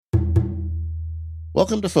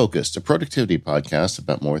Welcome to Focus, a productivity podcast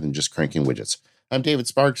about more than just cranking widgets. I'm David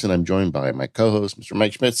Sparks, and I'm joined by my co-host, Mr.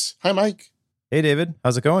 Mike Schmitz. Hi, Mike. Hey, David.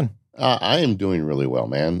 How's it going? I am doing really well,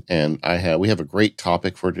 man. And we have a great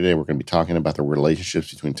topic for today. We're going to be talking about the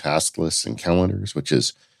relationships between task lists and calendars, which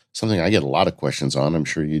is something I get a lot of questions on. I'm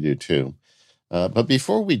sure you do too. But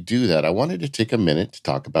before we do that, I wanted to take a minute to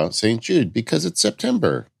talk about St. Jude because it's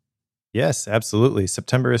September. Yes, absolutely.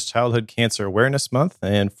 September is Childhood Cancer Awareness Month,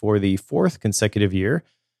 and for the fourth consecutive year,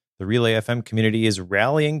 the Relay FM community is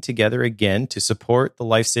rallying together again to support the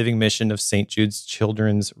life-saving mission of St. Jude's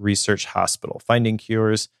Children's Research Hospital, finding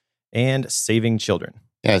cures and saving children.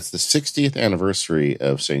 Yeah, it's the 60th anniversary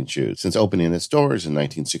of St. Jude. Since opening its doors in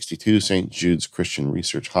 1962, St. Jude's Christian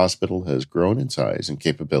Research Hospital has grown in size and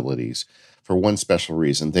capabilities for one special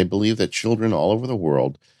reason. They believe that children all over the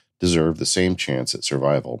world deserve the same chance at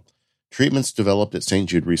survival. Treatments developed at St.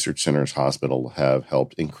 Jude Research Center's hospital have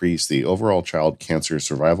helped increase the overall child cancer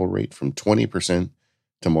survival rate from 20%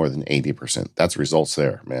 to more than 80%. That's results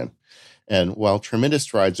there, man. And while tremendous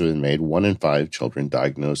strides have been made, 1 in 5 children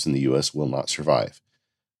diagnosed in the U.S. will not survive.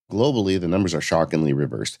 Globally, the numbers are shockingly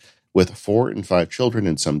reversed, with 4 in 5 children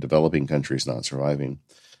in some developing countries not surviving.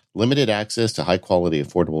 Limited access to high-quality,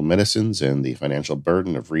 affordable medicines and the financial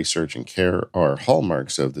burden of research and care are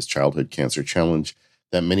hallmarks of this childhood cancer challenge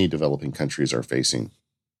that many developing countries are facing.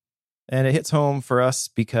 And it hits home for us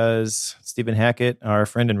because Stephen Hackett, our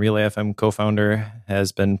friend and Relay FM co-founder,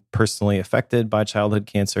 has been personally affected by childhood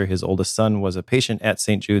cancer. His oldest son was a patient at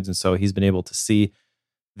St. Jude's, and so he's been able to see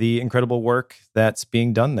the incredible work that's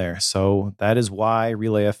being done there. So that is why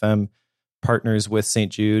Relay FM partners with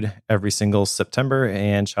St. Jude every single September,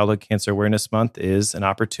 and Childhood Cancer Awareness Month is an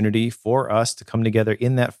opportunity for us to come together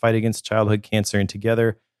in that fight against childhood cancer, and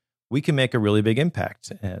together we can make a really big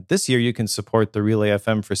impact. This year, you can support the Relay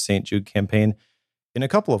FM for St. Jude campaign in a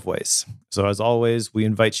couple of ways. So as always, we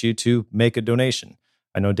invite you to make a donation.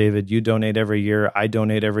 I know, David, you donate every year. I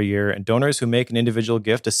donate every year. And donors who make an individual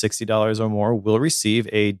gift of $60 or more will receive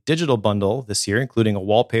a digital bundle this year, including a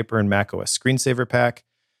wallpaper and macOS screensaver pack.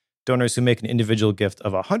 Donors who make an individual gift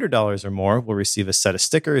of $100 or more will receive a set of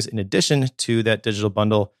stickers in addition to that digital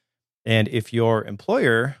bundle. And if your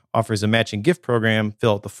employer offers a matching gift program,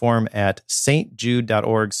 fill out the form at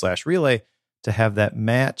stjude.org/relay to have that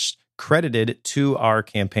match credited to our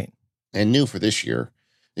campaign. And new for this year,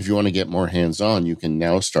 if you want to get more hands-on, you can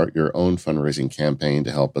now start your own fundraising campaign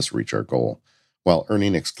to help us reach our goal. While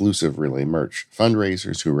earning exclusive Relay merch,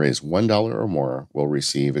 fundraisers who raise $1 or more will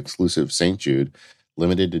receive exclusive St. Jude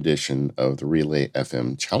limited edition of the Relay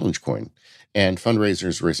FM Challenge Coin. And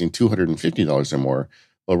fundraisers raising $250 or more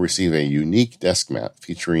will receive a unique desk mat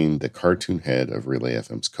featuring the cartoon head of Relay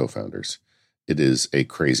FM's co-founders. It is a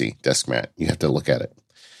crazy desk mat. You have to look at it.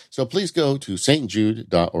 So please go to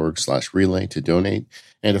stjude.org/relay to donate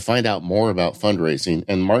and to find out more about fundraising,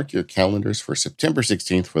 and mark your calendars for September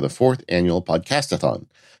 16th for the 4th annual Podcastathon.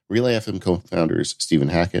 Relay FM co-founders Stephen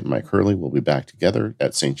Hackett and Mike Hurley will be back together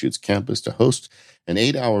at St. Jude's campus to host an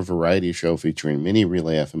 8-hour variety show featuring many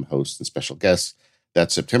Relay FM hosts and special guests.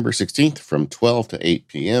 That's September 16th from 12 to 8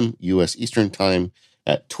 p.m. U.S. Eastern Time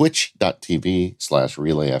at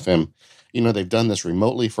twitch.tv/RelayFM. You know, they've done this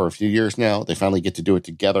remotely for a few years now. They finally get to do it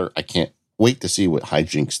together. I can't wait to see what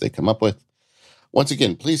hijinks they come up with. Once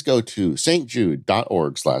again, please go to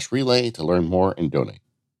stjude.org/relay to learn more and donate.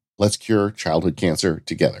 Let's cure childhood cancer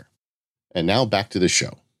together. And now back to the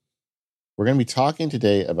show. We're going to be talking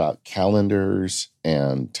today about calendars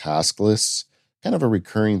and task lists, kind of a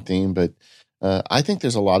recurring theme, but I think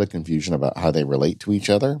there's a lot of confusion about how they relate to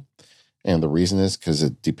each other. And the reason is because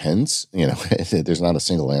it depends. You know, there's not a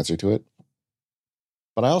single answer to it.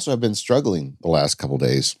 But I also have been struggling the last couple of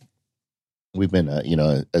days. We've been,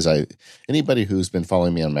 anybody who's been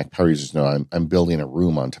following me on Mac Power Users know I'm building a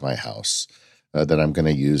room onto my house that I'm going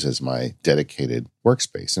to use as my dedicated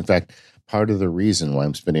workspace. In fact, part of the reason why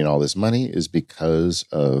I'm spending all this money is because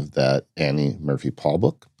of that Annie Murphy-Paul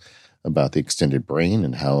book about the extended brain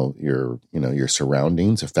and how your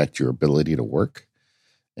surroundings affect your ability to work.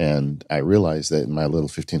 And I realized that in my little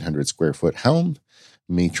 1,500 square foot home,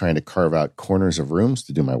 me trying to carve out corners of rooms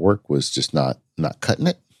to do my work was just not cutting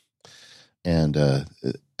it. And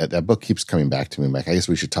that book keeps coming back to me. Mike, I guess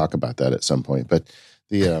we should talk about that at some point. But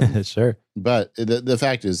Sure. But the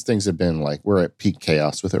fact is, things have been like, we're at peak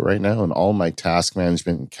chaos with it right now, and all my task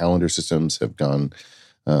management and calendar systems have gone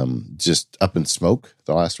just up in smoke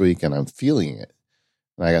the last week, and I'm feeling it.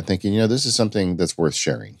 And I got thinking, this is something that's worth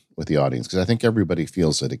sharing with the audience, because I think everybody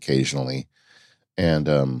feels it occasionally.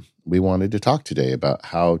 And we wanted to talk today about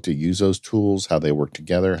how to use those tools, how they work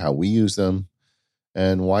together, how we use them,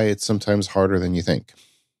 and why it's sometimes harder than you think.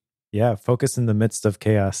 Yeah, Focus in the Midst of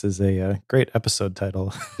Chaos is a great episode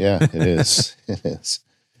title. Yeah, it is. It is.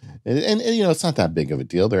 And, it's not that big of a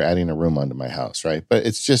deal. They're adding a room onto my house, right? But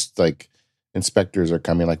it's just like inspectors are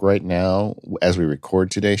coming. Like right now, as we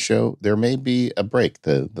record today's show, there may be a break.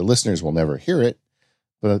 The listeners will never hear it,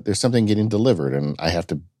 but there's something getting delivered, and I have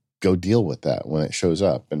to go deal with that when it shows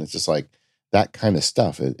up. And it's just like that kind of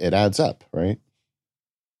stuff. It adds up, right?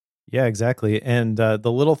 Yeah, exactly. And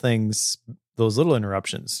the little things, those little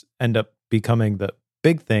interruptions end up becoming the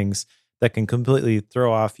big things that can completely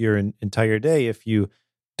throw off your entire day if you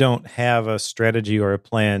don't have a strategy or a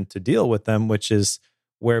plan to deal with them, which is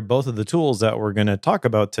where both of the tools that we're going to talk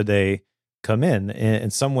about today come in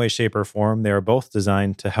some way, shape, or form. They are both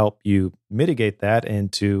designed to help you mitigate that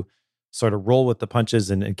and to sort of roll with the punches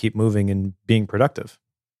and keep moving and being productive.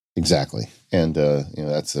 Exactly. And,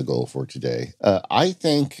 that's the goal for today. I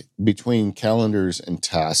think between calendars and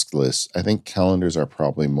task lists, I think calendars are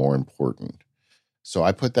probably more important. So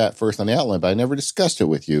I put that first on the outline, but I never discussed it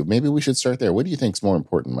with you. Maybe we should start there. What do you think is more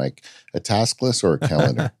important, Mike? A task list or a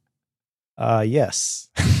calendar? Yes.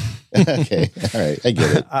 Okay. All right. I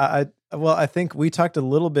get it. I think we talked a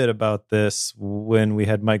little bit about this when we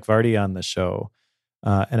had Mike Vardy on the show.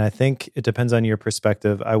 And I think it depends on your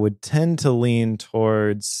perspective. I would tend to lean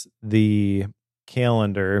towards the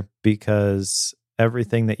calendar because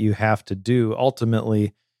everything that you have to do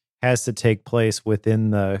ultimately has to take place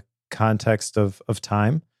within the context of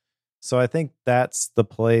time. So I think that's the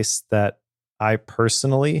place that I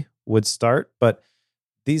personally would start. But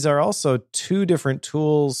these are also two different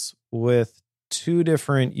tools with two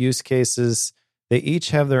different use cases. They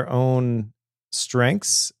each have their own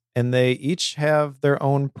strengths and they each have their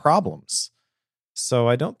own problems. So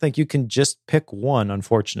I don't think you can just pick one,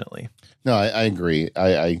 unfortunately. No, I agree.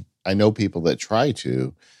 I know people that try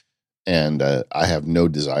to, and I have no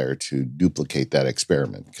desire to duplicate that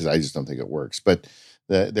experiment because I just don't think it works. But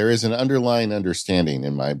there is an underlying understanding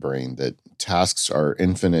in my brain that tasks are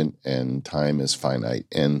infinite and time is finite.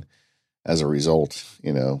 And as a result,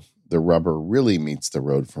 the rubber really meets the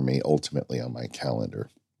road for me ultimately on my calendar.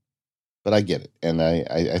 But I get it. And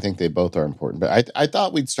I think they both are important. But I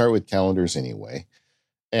thought we'd start with calendars anyway.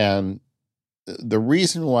 And the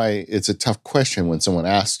reason why it's a tough question when someone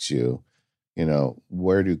asks you,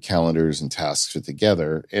 where do calendars and tasks fit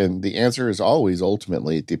together? And the answer is always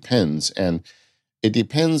ultimately it depends. And it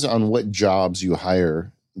depends on what jobs you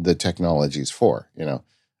hire the technologies for.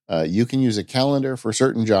 You can use a calendar for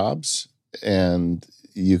certain jobs, and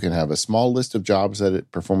you can have a small list of jobs that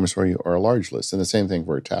it performs for you or a large list. And the same thing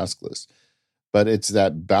for a task list. But it's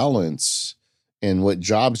that balance in what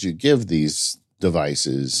jobs you give these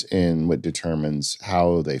devices and what determines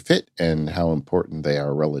how they fit and how important they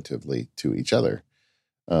are relatively to each other.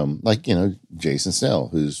 Jason Snell,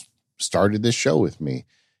 who's started this show with me,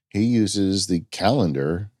 he uses the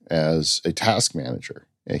calendar as a task manager.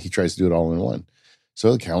 And he tries to do it all in one.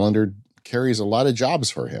 So the calendar carries a lot of jobs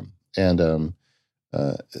for him. And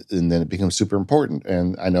then it becomes super important.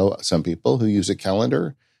 And I know some people who use a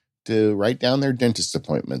calendar to write down their dentist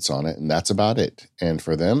appointments on it, and that's about it. And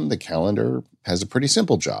for them, the calendar has a pretty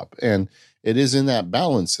simple job. And it is in that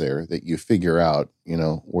balance there that you figure out,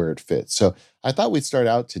 where it fits. So I thought we'd start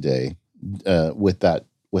out today with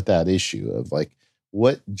that issue of like,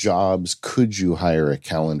 what jobs could you hire a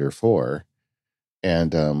calendar for,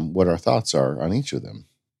 and what our thoughts are on each of them.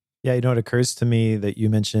 Yeah, it occurs to me that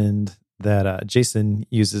you mentioned that Jason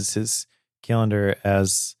uses his calendar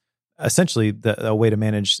as essentially a way to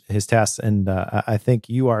manage his tasks. And I think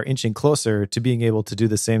you are inching closer to being able to do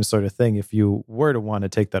the same sort of thing if you were to want to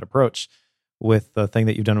take that approach with the thing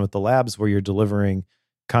that you've done with the labs where you're delivering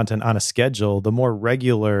content on a schedule. The more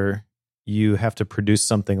regular you have to produce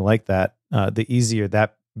something like that, the easier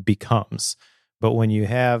that becomes. But when you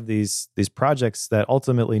have these projects that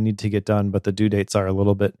ultimately need to get done, but the due dates are a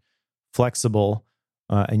little bit flexible,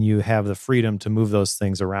 and you have the freedom to move those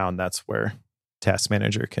things around, that's where Task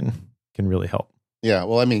Manager can really help. Yeah,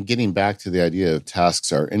 well, getting back to the idea of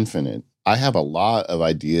tasks are infinite, I have a lot of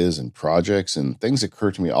ideas and projects and things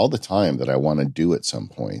occur to me all the time that I want to do at some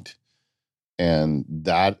point. And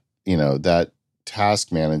that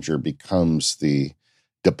Task Manager becomes the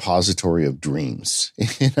depository of dreams.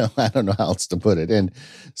 I don't know how else to put it. And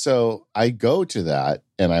so I go to that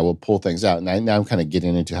and I will pull things out. And now I'm kind of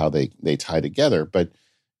getting into how they tie together. But,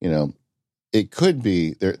 it could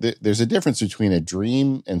be there's a difference between a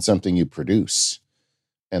dream and something you produce.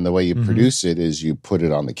 And the way you produce it is you put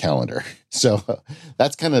it on the calendar. So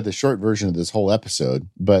that's kind of the short version of this whole episode.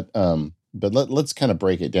 But let's kind of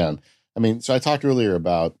break it down. So I talked earlier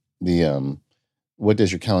about the what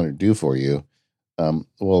does your calendar do for you?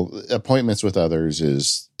 Well, appointments with others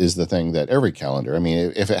is the thing that every calendar. I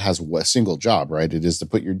mean, if it has a single job, right, it is to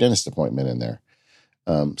put your dentist appointment in there.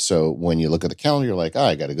 So when you look at the calendar, you're like,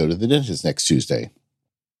 I got to go to the dentist next Tuesday.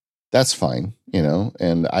 That's fine,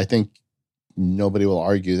 and I think nobody will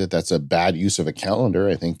argue that that's a bad use of a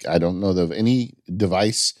calendar. I don't know of any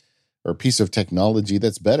device or piece of technology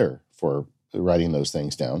that's better for writing those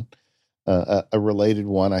things down. A related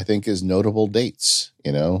one, I think, is notable dates,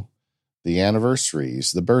 the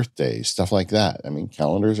anniversaries, the birthdays, stuff like that. I mean,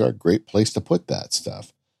 calendars are a great place to put that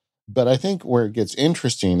stuff. But I think where it gets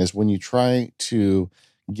interesting is when you try to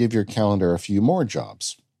give your calendar a few more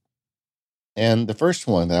jobs. And the first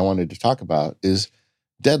one that I wanted to talk about is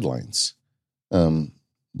deadlines.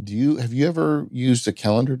 Have you ever used a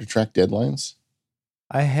calendar to track deadlines?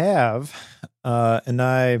 I have, and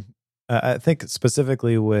I think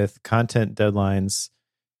specifically with content deadlines,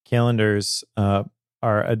 calendars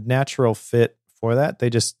are a natural fit for that. They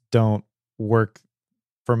just don't work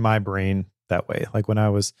for my brain that way. Like when I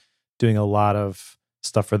was doing a lot of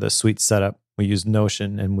stuff for the suite setup, we use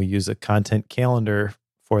Notion and we use a content calendar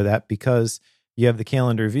for that because you have the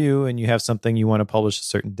calendar view and you have something you want to publish a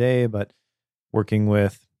certain day, but working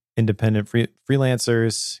with independent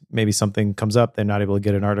freelancers, maybe something comes up, they're not able to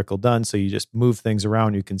get an article done. So you just move things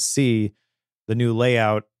around. You can see the new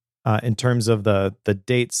layout in terms of the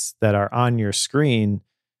dates that are on your screen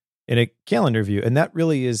in a calendar view. And that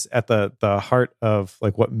really is at the heart of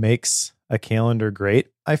like what makes a calendar great,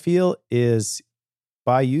 I feel, is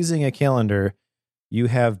by using a calendar, you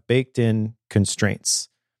have baked in constraints.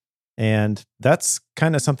 And that's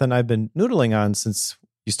kind of something I've been noodling on since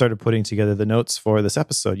you started putting together the notes for this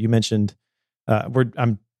episode. You mentioned,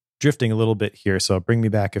 I'm drifting a little bit here, so bring me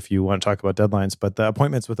back if you want to talk about deadlines, but the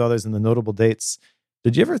appointments with others and the notable dates,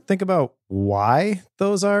 did you ever think about why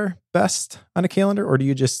those are best on a calendar, or do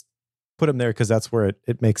you just put them there because that's where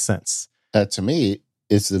it makes sense? To me,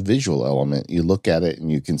 it's the visual element. You look at it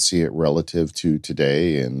and you can see it relative to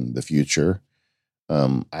today and the future.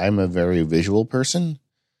 I'm a very visual person.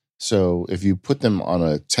 So if you put them on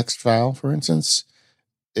a text file, for instance,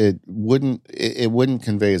 it wouldn't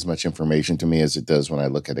convey as much information to me as it does when I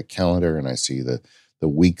look at a calendar and I see the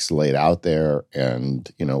weeks laid out there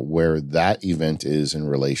and, where that event is in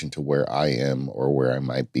relation to where I am or where I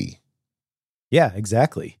might be. Yeah,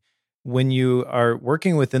 exactly. When you are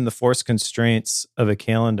working within the force constraints of a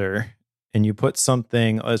calendar and you put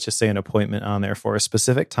something, let's just say an appointment on there for a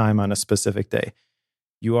specific time on a specific day,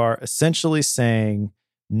 you are essentially saying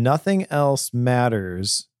nothing else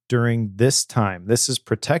matters during this time. This is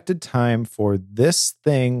protected time for this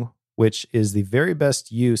thing, which is the very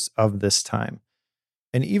best use of this time.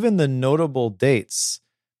 And even the notable dates,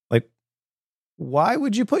 like, why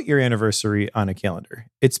would you put your anniversary on a calendar?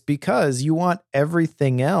 It's because you want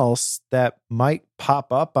everything else that might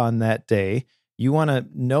pop up on that day. You want to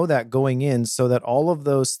know that going in so that all of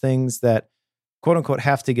those things that quote unquote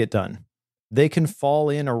have to get done, they can fall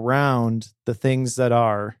in around the things that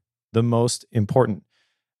are the most important.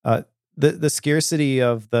 The scarcity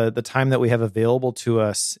of the time that we have available to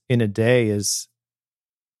us in a day is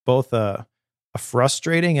both a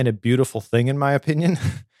frustrating and a beautiful thing, in my opinion,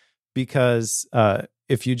 because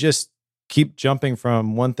if you just keep jumping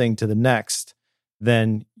from one thing to the next,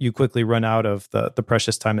 then you quickly run out of the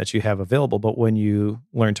precious time that you have available. But when you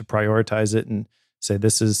learn to prioritize it and say,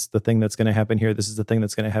 this is the thing that's going to happen here, this is the thing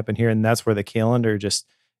that's going to happen here, and that's where the calendar just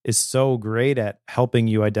is so great at helping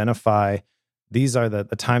you identify these are the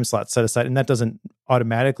time slots set aside. And that doesn't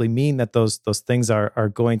automatically mean that those things are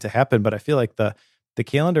going to happen. But I feel like the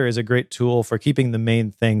calendar is a great tool for keeping the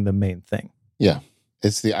main thing the main thing. Yeah.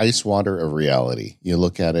 It's the ice water of reality. You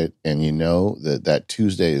look at it and you know that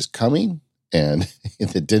Tuesday is coming and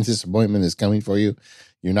the dentist appointment is coming for you.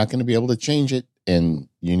 You're not going to be able to change it and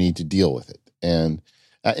you need to deal with it. And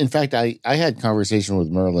in fact, I had conversation with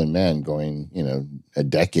Merlin Mann going, a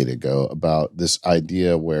decade ago about this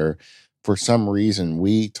idea where for some reason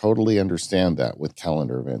we totally understand that with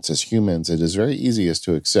calendar events. As humans, it is very easiest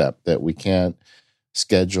to accept that we can't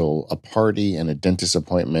schedule a party and a dentist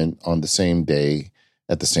appointment on the same day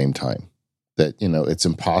at the same time. That, it's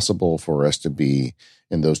impossible for us to be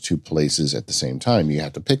in those two places at the same time. You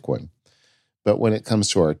have to pick one. But when it comes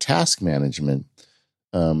to our task management,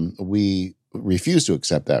 we refuse to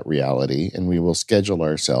accept that reality, and we will schedule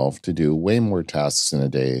ourselves to do way more tasks in a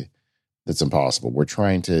day that's impossible. We're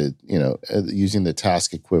trying to, using the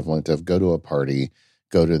task equivalent of go to a party,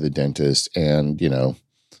 go to the dentist, and,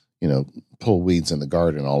 pull weeds in the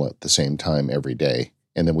garden all at the same time every day.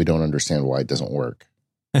 And then we don't understand why it doesn't work.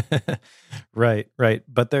 Right, right.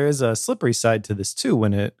 But there is a slippery side to this too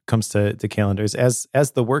when it comes to calendars. As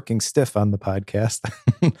the working stiff on the podcast,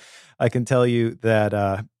 I can tell you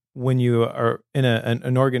that when you are in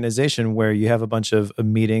an organization where you have a bunch of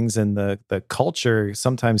meetings and the culture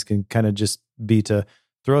sometimes can kind of just be to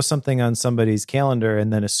throw something on somebody's calendar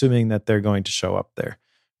and then assuming that they're going to show up there.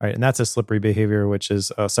 Right. And that's a slippery behavior, which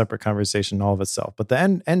is a separate conversation all of itself. But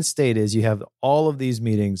the end state is you have all of these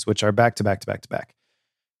meetings, which are back to back to back to back.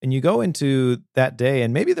 And you go into that day,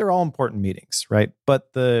 and maybe they're all important meetings, right?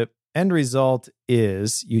 But the end result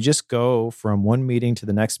is you just go from one meeting to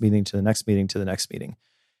the next meeting to the next meeting to the next meeting.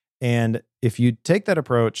 And if you take that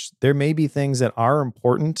approach, there may be things that are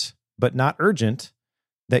important, but not urgent,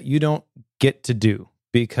 that you don't get to do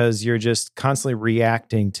because you're just constantly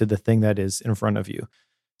reacting to the thing that is in front of you.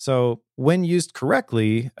 So when used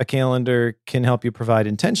correctly, a calendar can help you provide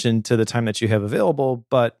intention to the time that you have available,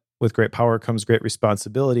 but with great power comes great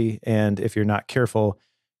responsibility. And if you're not careful,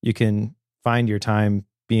 you can find your time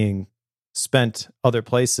being spent other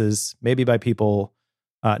places, maybe by people,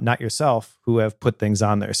 not yourself, who have put things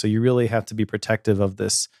on there. So you really have to be protective of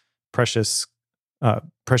this precious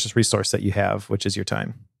resource that you have, which is your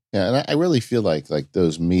time. Yeah, and I really feel like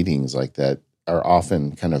those meetings like that are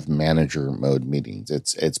often kind of manager mode meetings.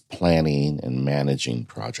 It's planning and managing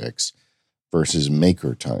projects versus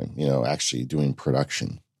maker time, actually doing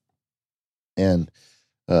production. And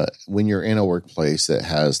when you're in a workplace that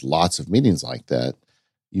has lots of meetings like that,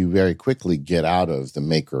 you very quickly get out of the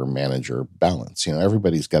maker manager balance.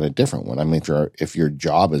 Everybody's got a different one. I mean, if your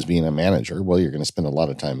job is being a manager, well, you're going to spend a lot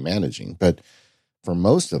of time managing. But for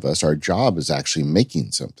most of us, our job is actually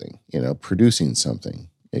making something, producing something.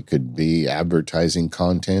 It could be advertising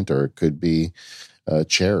content, or it could be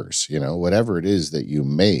chairs, whatever it is that you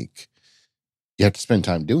make. You have to spend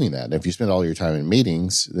time doing that. And if you spend all your time in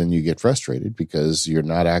meetings, then you get frustrated because you're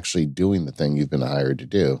not actually doing the thing you've been hired to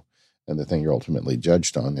do and the thing you're ultimately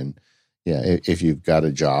judged on. And yeah, if you've got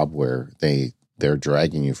a job where they're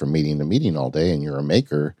dragging you from meeting to meeting all day and you're a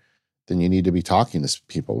maker, then you need to be talking to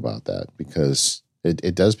people about that, because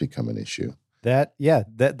it does become an issue.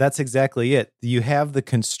 That's exactly it. You have the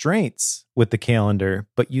constraints with the calendar,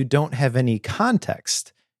 but you don't have any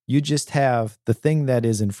context. You just have the thing that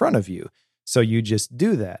is in front of you. So you just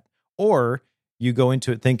do that. Or you go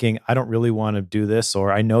into it thinking, I don't really want to do this,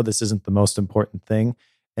 or I know this isn't the most important thing.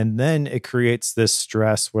 And then it creates this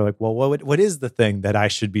stress where, like, well, what is the thing that I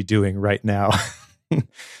should be doing right now?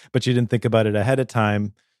 But you didn't think about it ahead of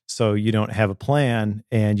time. So you don't have a plan,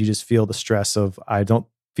 and you just feel the stress of, I don't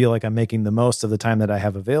feel like I'm making the most of the time that I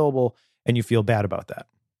have available. And you feel bad about that.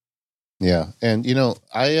 Yeah. And,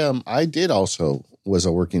 I did also was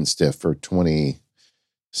a working stiff for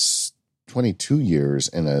 22 years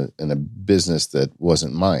in a business that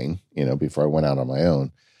wasn't mine, before I went out on my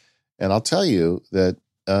own. And I'll tell you that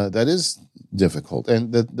that is difficult.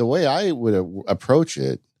 And the way I would approach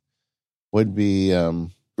it would be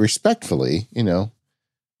respectfully,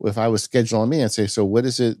 if I was scheduling me, I'd say, so what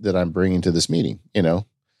is it that I'm bringing to this meeting,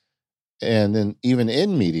 And then even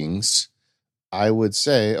in meetings, I would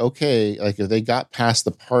say, okay, like if they got past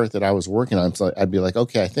the part that I was working on, so I'd be like,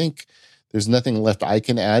 okay, I think there's nothing left I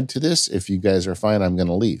can add to this. If you guys are fine, I'm going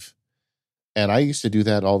to leave. And I used to do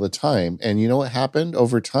that all the time. And you know what happened?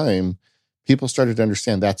 Over time, people started to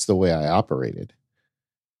understand that's the way I operated.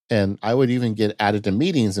 And I would even get added to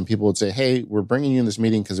meetings, and people would say, hey, we're bringing you in this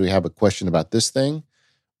meeting because we have a question about this thing.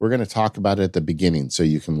 We're going to talk about it at the beginning so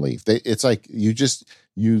you can leave. It's like you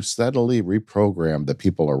subtly reprogram the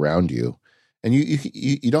people around you, and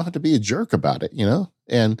you don't have to be a jerk about it,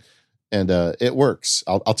 and it works.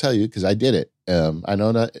 I'll tell you, because I did it. I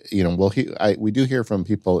know that, we do hear from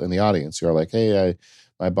people in the audience who are like, hey,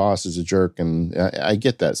 my boss is a jerk. And I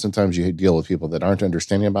get that. Sometimes you deal with people that aren't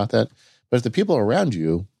understanding about that. But if the people around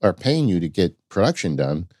you are paying you to get production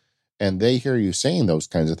done, and they hear you saying those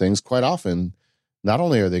kinds of things, quite often, not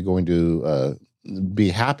only are they going to be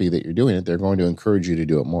happy that you're doing it, they're going to encourage you to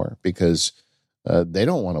do it more, because they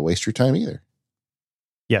don't want to waste your time either.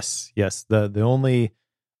 Yes. The only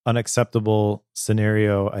unacceptable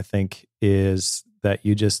scenario, I think, is that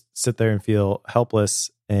you just sit there and feel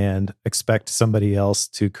helpless and expect somebody else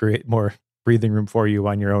to create more breathing room for you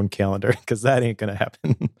on your own calendar, because that ain't going to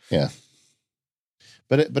happen. Yeah.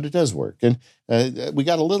 But it does work. And we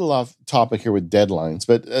got a little off topic here with deadlines,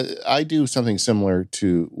 but I do something similar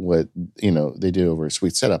to what, they do over at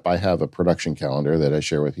Sweet Setup. I have a production calendar that I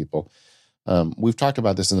share with people. We've talked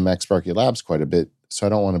about this in the MacSparky Labs quite a bit, so I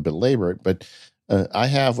don't want to belabor it, but I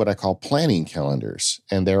have what I call planning calendars,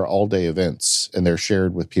 and they're all-day events, and they're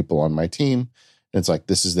shared with people on my team. And it's like,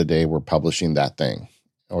 this is the day we're publishing that thing.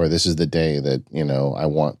 or this is the day that, I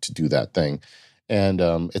want to do that thing. And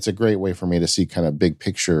it's a great way for me to see kind of big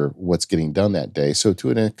picture what's getting done that day. So to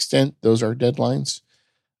an extent, those are deadlines.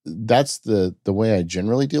 That's the way I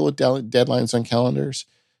generally deal with deadlines on calendars.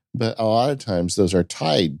 But a lot of times those are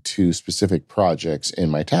tied to specific projects in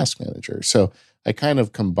my task manager. So I kind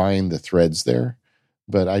of combine the threads there.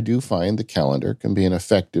 But I do find the calendar can be an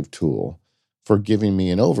effective tool for giving me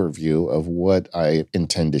an overview of what I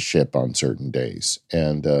intend to ship on certain days.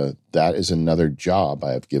 And that is another job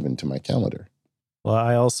I have given to my calendar. Well,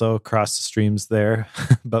 I also cross the streams there,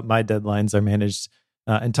 but my deadlines are managed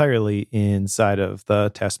entirely inside of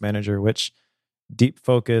the task manager, which Deep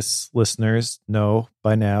Focus listeners know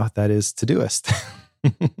by now that is Todoist.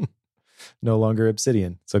 No longer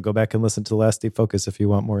Obsidian. So go back and listen to the last Deep Focus if you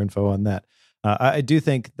want more info on that. I do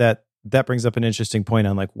think that brings up an interesting point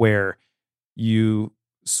on like where you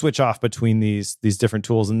switch off between these different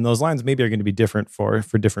tools, and those lines maybe are going to be different for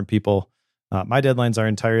different people. My deadlines are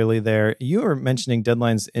entirely there. You were mentioning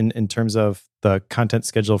deadlines in terms of the content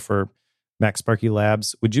schedule for MacSparky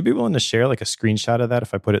Labs. Would you be willing to share like a screenshot of that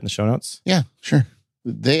if I put it in the show notes? Yeah, sure.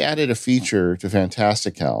 They added a feature to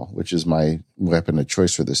Fantastical, which is my weapon of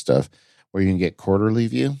choice for this stuff, where you can get quarterly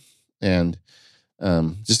view. And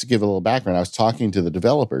just to give a little background, I was talking to the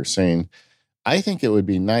developer saying, I think it would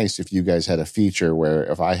be nice if you guys had a feature where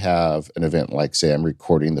if I have an event like, say, I'm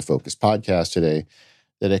recording the Focus podcast today,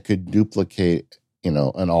 that it could duplicate, an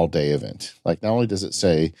all-day event. Like not only does it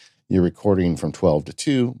say you're recording from 12 to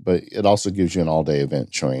 2, but it also gives you an all-day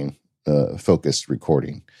event showing focused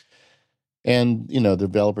recording. And, the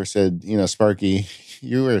developer said, Sparky,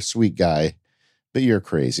 you were a sweet guy, but you're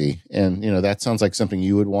crazy. And, that sounds like something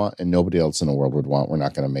you would want and nobody else in the world would want. We're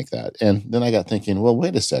not going to make that. And then I got thinking, well,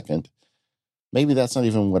 wait a second. Maybe that's not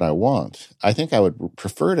even what I want. I think I would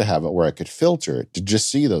prefer to have it where I could filter it to just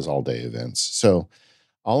see those all-day events. So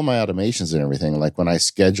all of my automations and everything, like when I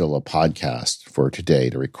schedule a podcast for today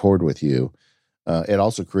to record with you, it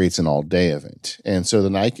also creates an all-day event. And so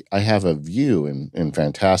then I have a view in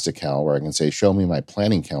Fantastical where I can say, show me my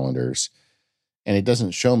planning calendars. And it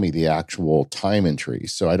doesn't show me the actual time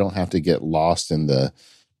entries. So I don't have to get lost in the,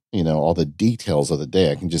 all the details of the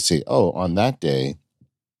day. I can just say, oh, on that day,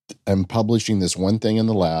 I'm publishing this one thing in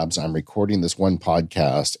the labs, I'm recording this one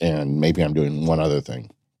podcast, and maybe I'm doing one other thing.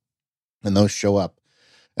 And those show up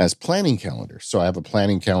as planning calendars. So I have a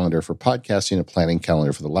planning calendar for podcasting, a planning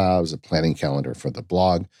calendar for the labs, a planning calendar for the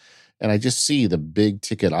blog. And I just see the big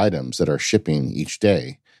ticket items that are shipping each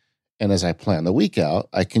day. And as I plan the week out,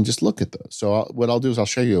 I can just look at those. So what I'll do is I'll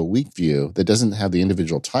show you a week view that doesn't have the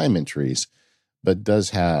individual time entries, but does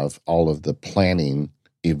have all of the planning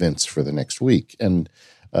events for the next week. And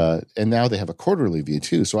now they have a quarterly view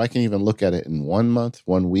too. So I can even look at it in 1 month,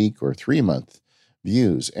 1 week, or 3 month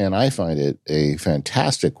views. And I find it a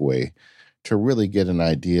fantastic way to really get an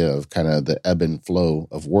idea of kind of the ebb and flow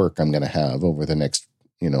of work I'm going to have over the next,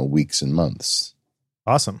 weeks and months.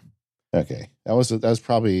 Awesome. Okay. That was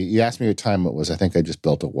probably, you asked me what time it was. I think I just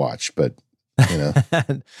built a watch, but No,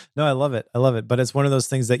 I love it. But it's one of those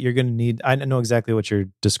things that you're going to need. I know exactly what you're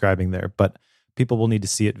describing there, but people will need to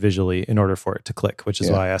see it visually in order for it to click, which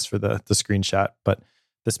is why I asked for the screenshot. But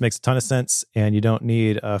this makes a ton of sense, and you don't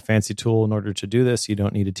need a fancy tool in order to do this. You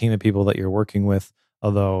don't need a team of people that you're working with.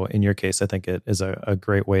 Although in your case, I think it is a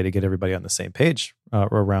great way to get everybody on the same page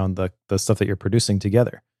around the stuff that you're producing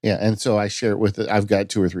together. Yeah, and so I share it with I've got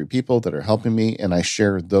 2 or 3 people that are helping me, and I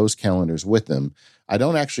share those calendars with them. I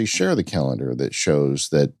don't actually share the calendar that shows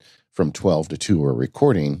that from 12 to 2 we're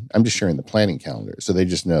recording. I'm just sharing the planning calendar, so they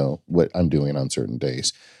just know what I'm doing on certain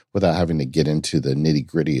days without having to get into the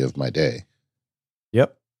nitty-gritty of my day.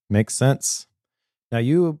 Yep, makes sense. Now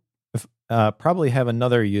you probably have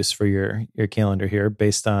another use for your calendar here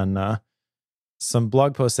based on some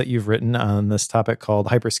blog posts that you've written on this topic called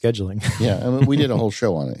hyperscheduling. Yeah, I mean, we did a whole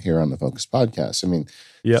show on it here on the Focus Podcast. I mean,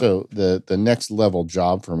 So the next level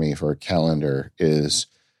job for me for a calendar is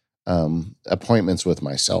appointments with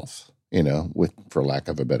myself, for lack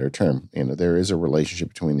of a better term. There is a relationship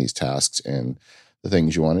between these tasks and the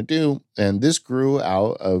things you want to do. And this grew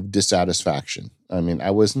out of dissatisfaction. I mean,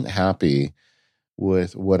 I wasn't happy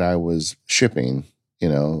with what I was shipping,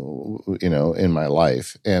 in my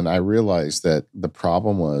life. And I realized that the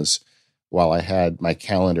problem was, while I had my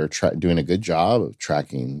calendar doing a good job of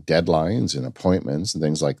tracking deadlines and appointments and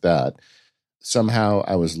things like that, somehow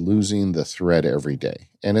I was losing the thread every day.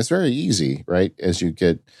 And it's very easy, right? As you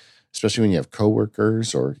get, especially when you have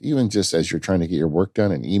coworkers, or even just as you're trying to get your work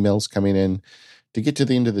done and emails coming in, to get to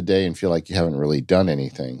the end of the day and feel like you haven't really done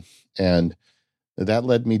anything. And that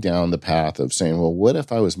led me down the path of saying, well, what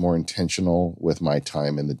if I was more intentional with my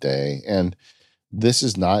time in the day? And this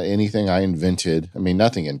is not anything I invented. I mean,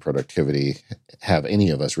 nothing in productivity have any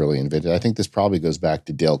of us really invented. I think this probably goes back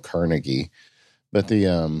to Dale Carnegie, but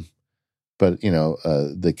the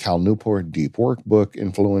Cal Newport Deep Work book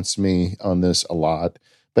influenced me on this a lot.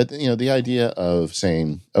 But, the idea of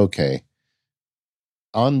saying, okay,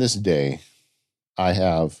 on this day, I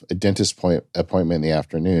have a dentist appointment in the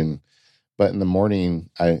afternoon, but in the morning,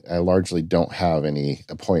 I largely don't have any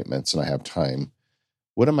appointments and I have time.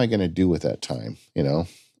 What am I going to do with that time?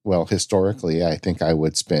 Well, historically, I think I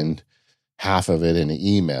would spend half of it in an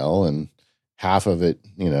email and half of it,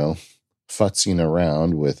 futzing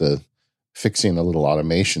around with fixing a little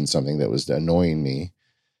automation, something that was annoying me.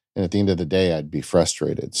 And at the end of the day, I'd be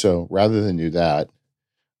frustrated. So rather than do that,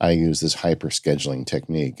 I use this hyper-scheduling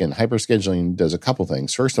technique. And hyper-scheduling does a couple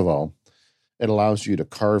things. First of all, it allows you to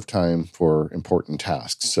carve time for important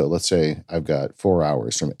tasks. So let's say I've got 4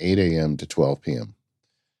 hours from 8 a.m. to 12 p.m.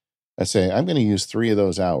 I say, I'm going to use 3 of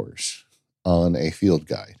those hours on a field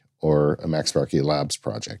guide or a MacSparky Labs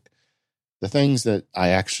project. The things that I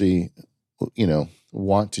actually,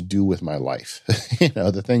 want to do with my life,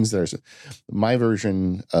 the things that are my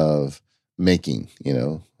version of making,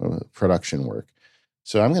 production work.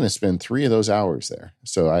 So I'm going to spend 3 of those hours there.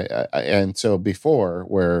 So and so before,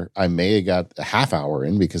 where I may have got a half hour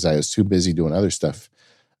in because I was too busy doing other stuff,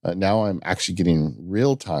 now I'm actually getting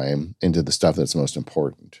real time into the stuff that's most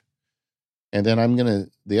important. And then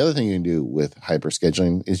the other thing you can do with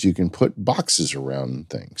hyperscheduling is you can put boxes around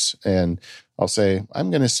things. And I'll say, I'm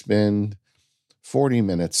going to spend 40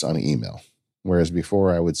 minutes on email, whereas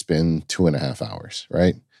before I would spend 2.5 hours,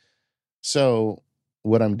 right? So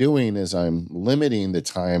what I'm doing is I'm limiting the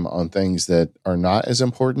time on things that are not as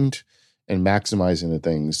important and maximizing the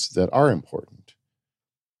things that are important.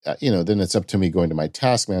 Then it's up to me going to my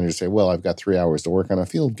task manager to say, well, I've got 3 hours to work on a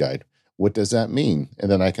field guide. What does that mean?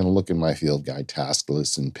 And then I can look in my field guide task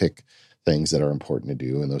list and pick things that are important to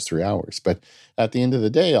do in those 3 hours. But at the end of the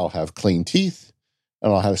day, I'll have clean teeth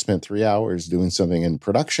and I'll have spent 3 hours doing something in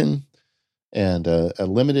production and a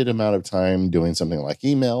limited amount of time doing something like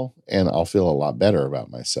email, and I'll feel a lot better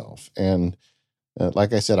about myself. And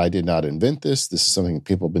like I said, I did not invent this. This is something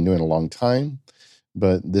people have been doing a long time,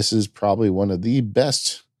 but this is probably one of the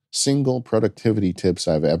best single productivity tips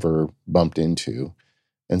I've ever bumped into,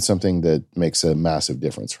 and something that makes a massive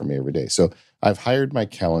difference for me every day. So I've hired my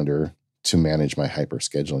calendar to manage my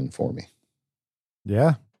hyper-scheduling for me.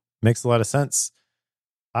 Yeah, makes a lot of sense.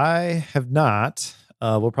 I have not.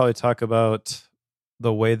 We'll probably talk about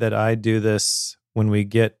the way that I do this when we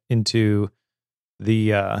get into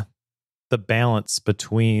the balance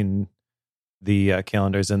between the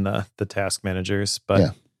calendars and the task managers.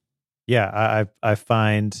 But I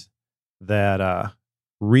find that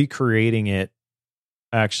recreating it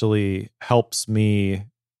actually helps me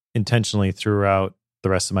intentionally throughout the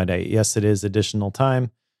rest of my day. Yes, it is additional time.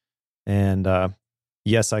 And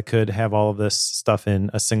yes, I could have all of this stuff in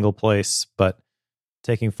a single place, but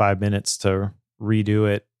taking 5 minutes to redo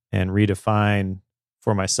it and redefine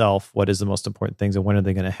for myself what is the most important things and when are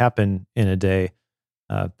they going to happen in a day,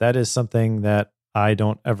 that is something that I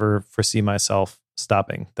don't ever foresee myself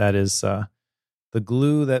stopping. That is the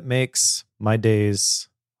glue that makes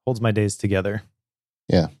holds my days together.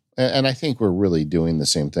 Yeah. And I think we're really doing the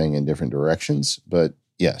same thing in different directions, but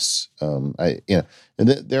yes,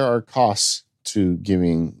 there are costs to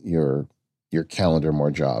giving your calendar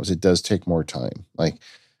more jobs. It does take more time, like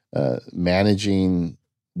managing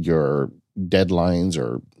your deadlines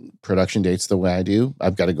or production dates the way I do.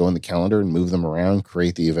 I've got to go in the calendar and move them around,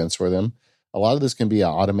 create the events for them. A lot of this can be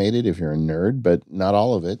automated if you're a nerd, but not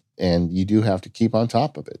all of it. And you do have to keep on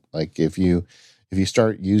top of it. Like if you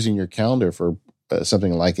start using your calendar for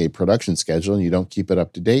something like a production schedule and you don't keep it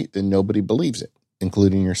up to date, then nobody believes it,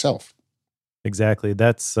 including yourself. Exactly.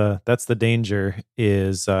 That's the danger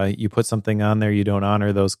is you put something on there, you don't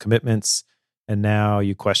honor those commitments, and now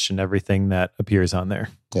you question everything that appears on there.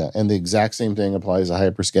 Yeah, and the exact same thing applies to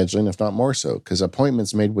hyper-scheduling, if not more so, because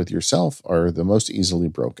appointments made with yourself are the most easily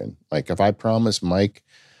broken. Like if I promise Mike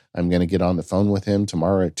I'm going to get on the phone with him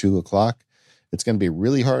tomorrow at 2:00, it's going to be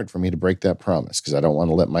really hard for me to break that promise because I don't want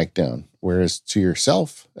to let Mike down. Whereas to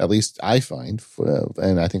yourself, at least I find,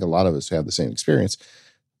 and I think a lot of us have the same experience,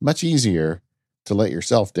 much easier to let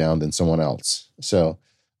yourself down than someone else. So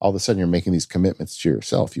all of a sudden you're making these commitments to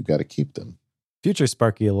yourself. You've got to keep them. Future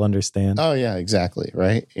Sparky will understand. Oh yeah, exactly.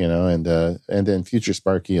 Right. And then future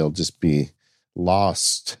Sparky will just be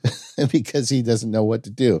lost because he doesn't know what to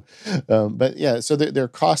do. But yeah, so there are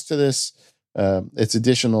costs to this. It's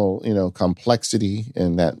additional, complexity,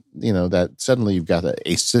 and that suddenly you've got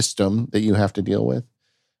a system that you have to deal with.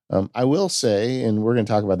 I will say, and we're going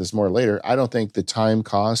to talk about this more later, I don't think the time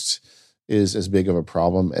cost is as big of a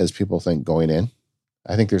problem as people think going in.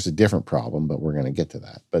 I think there's a different problem, but we're going to get to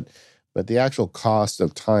that. But the actual cost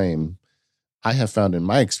of time, I have found in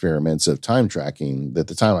my experiments of time tracking that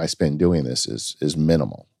the time I spend doing this is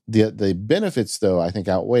minimal. The benefits, though, I think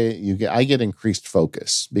outweigh it. I get increased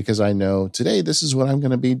focus because I know today this is what I'm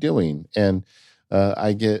going to be doing, and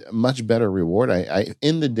I get much better reward. I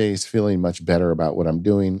end the days feeling much better about what I'm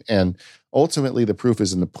doing, and ultimately the proof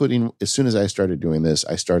is in the pudding. As soon as I started doing this,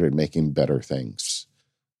 I started making better things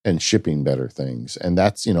and shipping better things, and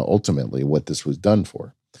that's ultimately what this was done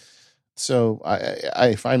for. So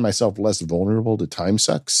I find myself less vulnerable to time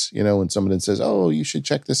sucks. When someone says, "Oh, you should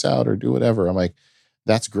check this out or do whatever," I'm like,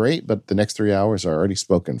 that's great, but the next 3 hours are already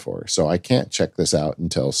spoken for. So I can't check this out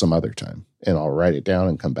until some other time, and I'll write it down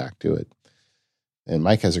and come back to it. And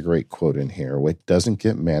Mike has a great quote in here: "What doesn't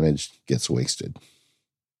get managed gets wasted."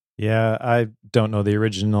 Yeah, I don't know the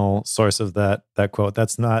original source of that quote.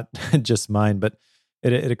 That's not just mine, but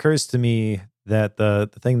it occurs to me that the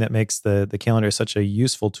thing that makes the calendar such a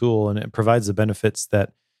useful tool, and it provides the benefits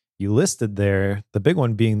that you listed there, the big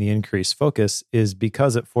one being the increased focus, is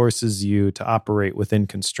because it forces you to operate within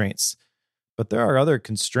constraints. But there are other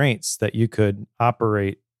constraints that you could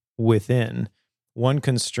operate within. One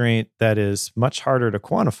constraint that is much harder to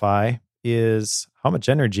quantify is how much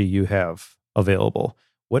energy you have available.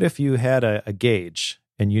 What if you had a gauge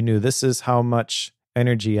and you knew this is how much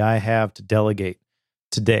energy I have to delegate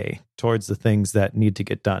today towards the things that need to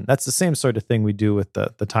get done? That's the same sort of thing we do with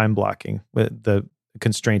the time blocking. The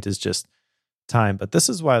constraint is just time. But this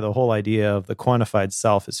is why the whole idea of the quantified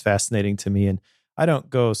self is fascinating to me. And I don't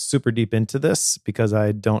go super deep into this because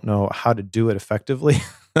I don't know how to do it effectively.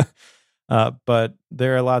 But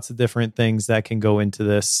there are lots of different things that can go into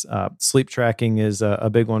this. Sleep tracking is a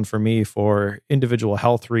big one for me for individual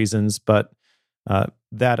health reasons. But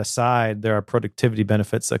that aside, there are productivity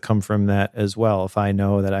benefits that come from that as well. If I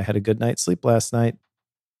know that I had a good night's sleep last night,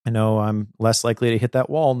 I know I'm less likely to hit that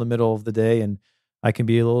wall in the middle of the day, and I can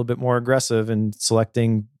be a little bit more aggressive in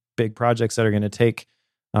selecting big projects that are going to take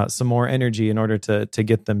some more energy in order to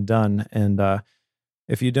get them done. And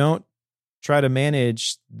if you don't try to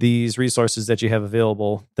manage these resources that you have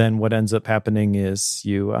available, then what ends up happening is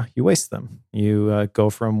you waste them. You go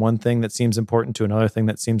from one thing that seems important to another thing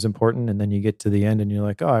that seems important, and then you get to the end and you're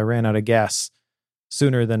like, oh, I ran out of gas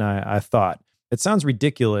sooner than I thought. It sounds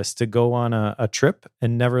ridiculous to go on a trip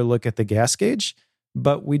and never look at the gas gauge,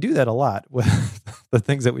 but we do that a lot with the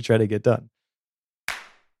things that we try to get done.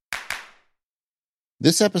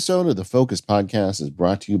 This episode of the Focus Podcast is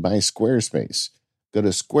brought to you by Squarespace. Go to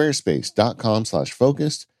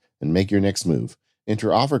squarespace.com/focused and make your next move.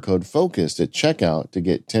 Enter offer code FOCUSED at checkout to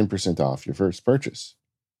get 10% off your first purchase.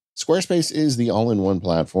 Squarespace is the all-in-one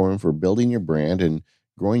platform for building your brand and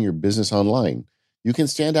growing your business online. You can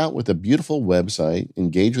stand out with a beautiful website,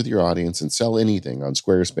 engage with your audience, and sell anything on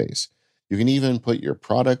Squarespace. You can even put your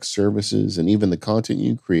products, services, and even the content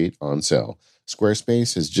you create on sale.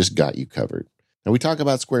 Squarespace has just got you covered. Now, we talk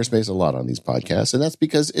about Squarespace a lot on these podcasts, and that's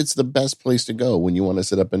because it's the best place to go when you want to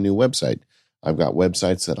set up a new website. I've got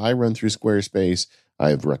websites that I run through Squarespace.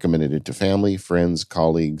 I've recommended it to family, friends,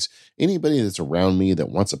 colleagues, anybody that's around me that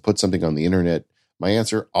wants to put something on the internet. My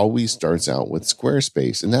answer always starts out with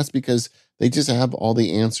Squarespace, and that's because they just have all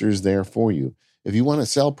the answers there for you. If you want to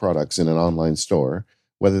sell products in an online store,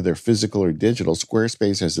 whether they're physical or digital,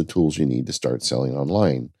 Squarespace has the tools you need to start selling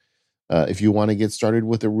online. If you want to get started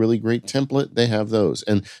with a really great template, they have those.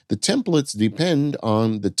 And the templates depend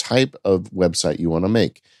on the type of website you want to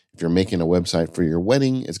make. If you're making a website for your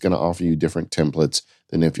wedding, it's going to offer you different templates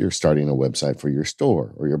than if you're starting a website for your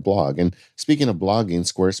store or your blog. And speaking of blogging,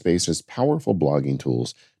 Squarespace has powerful blogging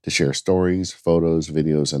tools to share stories, photos,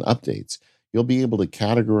 videos, and updates. You'll be able to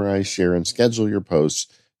categorize, share, and schedule your posts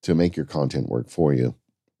to make your content work for you.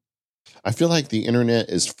 I feel like the internet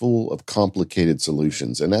is full of complicated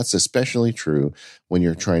solutions, and that's especially true when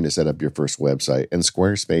you're trying to set up your first website. And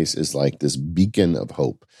Squarespace is like this beacon of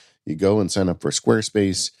hope. You go and sign up for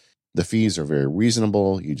Squarespace. The fees are very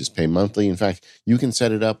reasonable. You just pay monthly. In fact, you can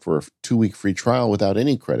set it up for a 2-week free trial without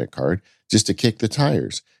any credit card just to kick the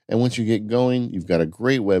tires. And once you get going, you've got a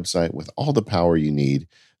great website with all the power you need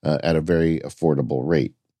at a very affordable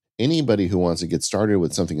rate. Anybody who wants to get started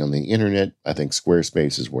with something on the internet, I think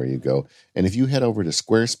Squarespace is where you go. And if you head over to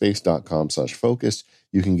squarespace.com/focused,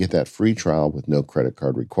 you can get that free trial with no credit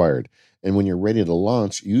card required. And when you're ready to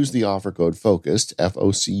launch, use the offer code FOCUSED,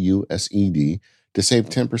 FOCUSED, to save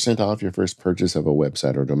 10% off your first purchase of a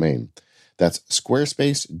website or domain. That's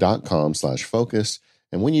squarespace.com/focused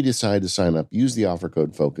And when you decide to sign up, use the offer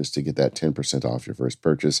code FOCUS to get that 10% off your first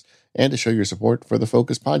purchase and to show your support for the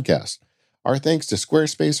Focus Podcast. Our thanks to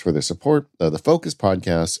Squarespace for the support of the Focus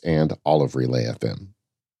Podcast and all of Relay FM.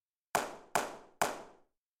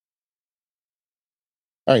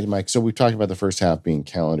 All right, Mike, so we've talked about the first half being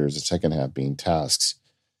calendars, the second half being tasks.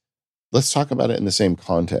 Let's talk about it in the same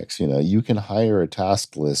context. You can hire a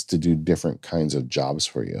task list to do different kinds of jobs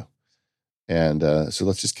for you. And so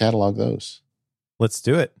let's just catalog those. Let's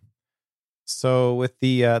do it. So with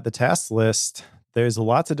the task list, there's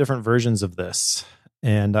lots of different versions of this.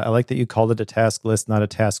 And I like that you called it a task list, not a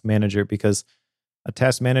task manager, because a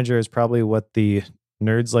task manager is probably what the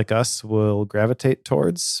nerds like us will gravitate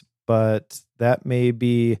towards, but that may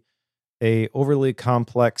be a overly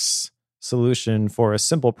complex solution for a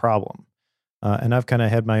simple problem. And I've kind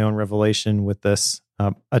of had my own revelation with this.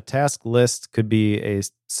 A task list could be a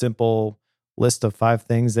simple list of 5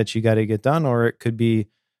 things that you got to get done, or it could be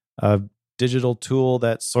a digital tool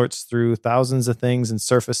that sorts through thousands of things and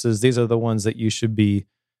surfaces. These are the ones that you should be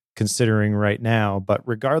considering right now. But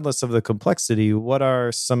regardless of the complexity, what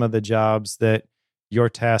are some of the jobs that your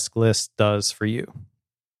task list does for you?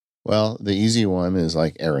 Well, the easy one is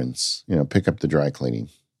like errands, pick up the dry cleaning,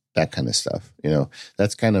 that kind of stuff.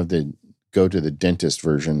 That's kind of the go to the dentist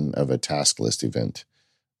version of a task list event,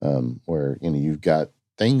 where, you've got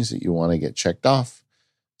things that you want to get checked off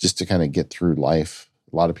just to kind of get through life.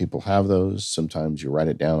 A lot of people have those. Sometimes you write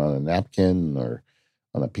it down on a napkin or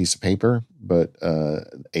on a piece of paper, but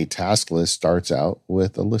a task list starts out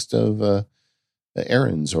with a list of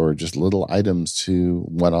errands or just little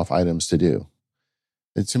one-off items to do.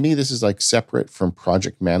 And to me, this is like separate from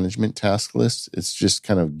project management task lists. It's just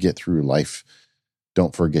kind of get through life.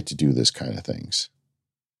 Don't forget to do this kind of things.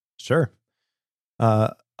 Sure.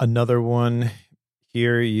 Another one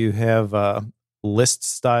here, you have list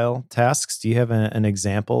style tasks. Do you have an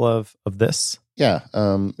example of this? Yeah.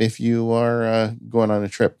 If you are going on a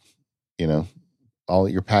trip, all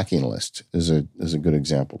your packing list is a good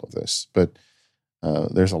example of this. But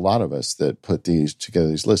there's a lot of us that put these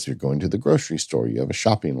lists. You're going to the grocery store, you have a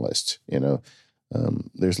shopping list.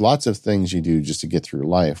 There's lots of things you do just to get through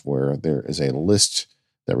life where there is a list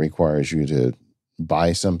that requires you to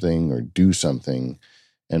buy something or do something,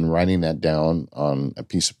 and writing that down on a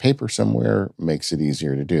piece of paper somewhere makes it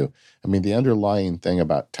easier to do. I mean, the underlying thing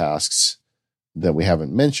about tasks that we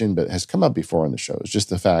haven't mentioned but has come up before on the show is just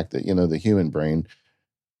the fact that, the human brain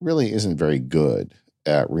really isn't very good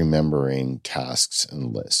at remembering tasks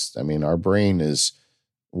and lists. I mean, our brain is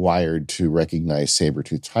wired to recognize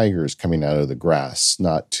saber-toothed tigers coming out of the grass,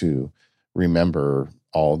 not to remember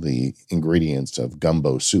all the ingredients of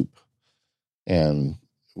gumbo soup. And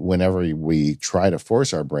whenever we try to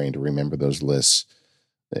force our brain to remember those lists,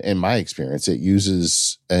 in my experience, it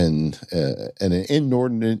uses an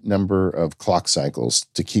inordinate number of clock cycles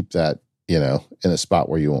to keep that, in a spot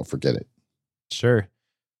where you won't forget it. Sure.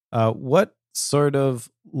 What sort of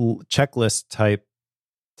checklist type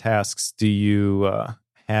tasks do you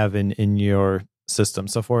have in your system?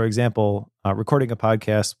 So, for example, recording a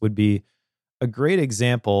podcast would be a great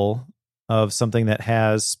example of something that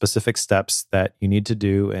has specific steps that you need to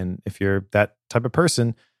do. And if you're that type of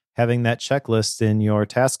person, having that checklist in your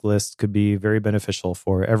task list could be very beneficial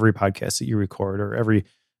for every podcast that you record or every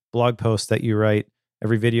blog post that you write,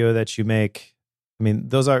 every video that you make. I mean,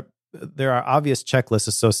 there are obvious checklists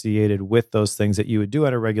associated with those things that you would do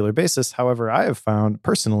on a regular basis. However, I have found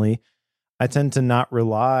personally, I tend to not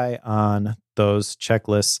rely on those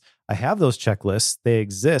checklists. I have those checklists, they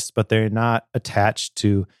exist, but they're not attached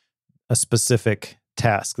to a specific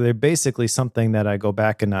task. They're basically something that I go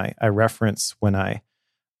back and I reference when I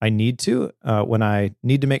need to, when I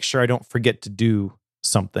need to make sure I don't forget to do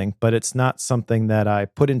something, but it's not something that I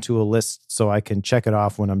put into a list so I can check it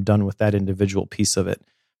off when I'm done with that individual piece of it.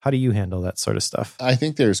 How do you handle that sort of stuff? I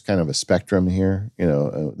think there's kind of a spectrum here.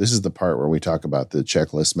 This is the part where we talk about the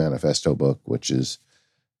Checklist Manifesto book, which is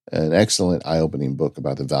an excellent eye-opening book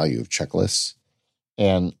about the value of checklists.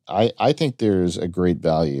 And I think there's a great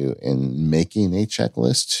value in making a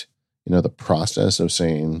checklist, the process of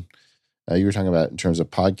saying, you were talking about in terms of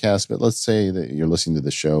podcasts, but let's say that you're listening to the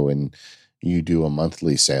show and you do a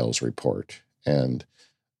monthly sales report. And,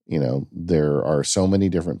 there are so many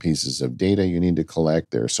different pieces of data you need to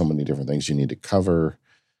collect. There are so many different things you need to cover.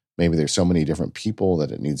 Maybe there's so many different people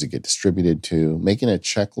that it needs to get distributed to. Making a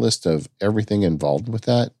checklist of everything involved with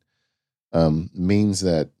that means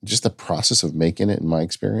that just the process of making it, in my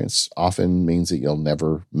experience, often means that you'll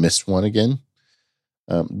never miss one again.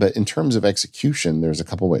 But in terms of execution, there's a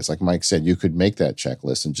couple ways. Like Mike said, you could make that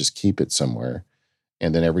checklist and just keep it somewhere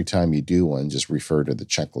And then every time you do one, just refer to the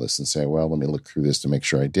checklist and say, well, let me look through this to make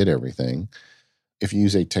sure I did everything. If you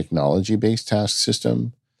use a technology-based task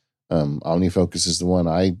system, OmniFocus is the one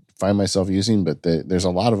I find myself using, but there's a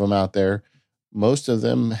lot of them out there. Most of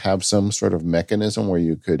them have some sort of mechanism where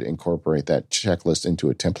you could incorporate that checklist into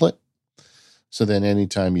a template. So then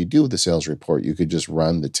anytime you do the sales report, you could just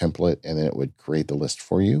run the template and then it would create the list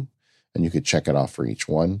for you and you could check it off for each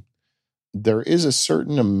one. There is a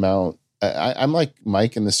certain amount. I'm like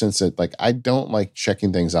Mike in the sense that like I don't like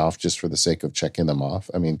checking things off just for the sake of checking them off.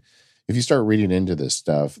 I mean, if you start reading into this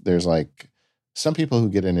stuff, there's like some people who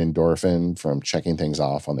get an endorphin from checking things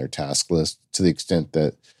off on their task list to the extent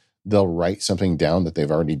that they'll write something down that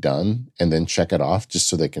they've already done and then check it off just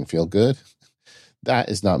so they can feel good. That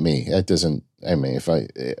is not me. That doesn't, I mean,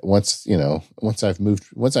 once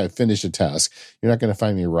I've finished a task, you're not going to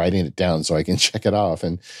find me writing it down so I can check it off.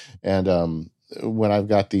 And when I've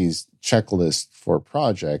got these checklists for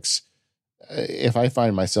projects, if I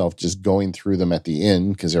find myself just going through them at the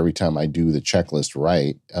end, because every time I do the checklist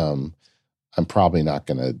right, I'm probably not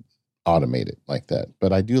going to automate it like that.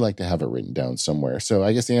 But I do like to have it written down somewhere. So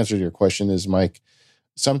I guess the answer to your question is, Mike,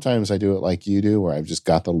 sometimes I do it like you do, where I've just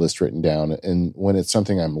got the list written down. And when it's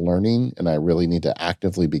something I'm learning and I really need to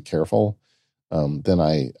actively be careful, then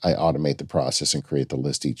I automate the process and create the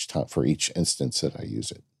list each time for each instance that I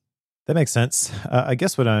use it. That makes sense. I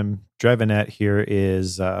guess what I'm driving at here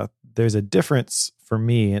is there's a difference for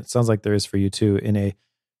me, it sounds like there is for you too, in a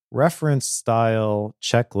reference style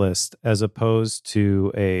checklist as opposed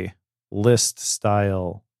to a list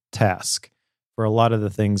style task for a lot of the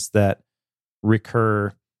things that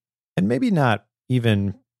recur, and maybe not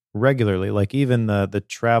even regularly, like even the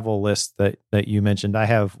travel list that you mentioned. I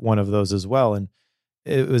have one of those as well, and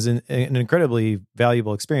it was an incredibly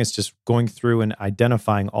valuable experience just going through and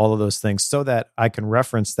identifying all of those things so that I can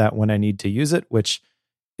reference that when I need to use it, which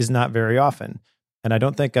is not very often. And I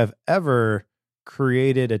don't think I've ever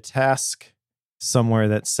created a task somewhere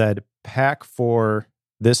that said pack for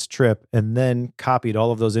this trip and then copied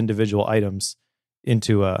all of those individual items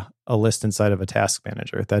into a list inside of a task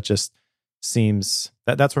manager. That just seems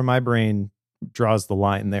that's where my brain draws the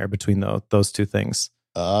line there between those two things.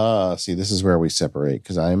 See, this is where we separate,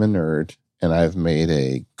 because I'm a nerd and I've made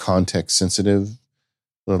a context sensitive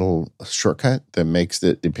little shortcut that makes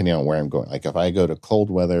it, depending on where I'm going. Like if I go to cold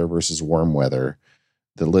weather versus warm weather,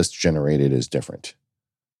 the list generated is different.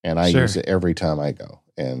 And I use it every time I go.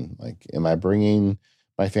 And like, am I bringing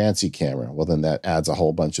my fancy camera? Well, then that adds a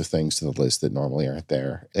whole bunch of things to the list that normally aren't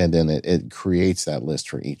there. And then it creates that list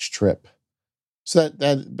for each trip. So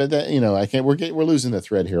that you know, we're losing the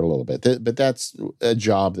thread here a little bit. But that's a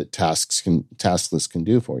job that task lists can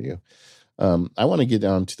do for you. I want to get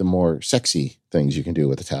down to the more sexy things you can do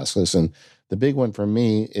with a task list, and the big one for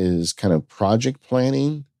me is kind of project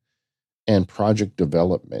planning and project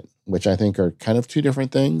development, which I think are kind of two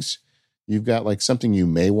different things. You've got like something you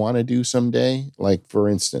may want to do someday. Like for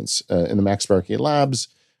instance, in the MacSparky Labs,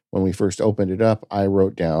 when we first opened it up, I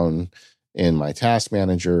wrote down in my task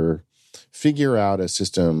manager, figure out a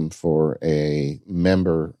system for a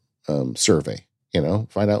member survey,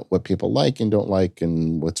 find out what people like and don't like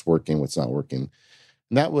and what's working, what's not working.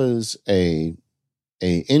 And that was a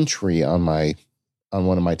entry on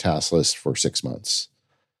one of my task lists for 6 months.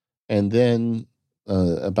 And then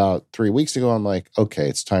about 3 weeks ago, I'm like, okay,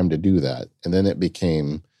 it's time to do that. And then it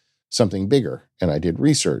became something bigger. And I did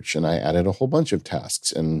research and I added a whole bunch of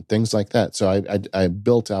tasks and things like that. So I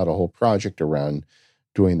built out a whole project around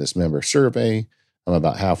doing this member survey. I'm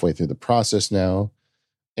about halfway through the process now.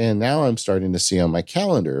 And now I'm starting to see on my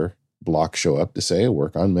calendar block show up to say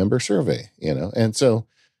work on member survey, And so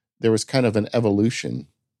there was kind of an evolution.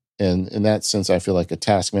 And in that sense, I feel like a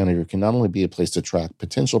task manager can not only be a place to track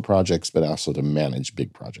potential projects, but also to manage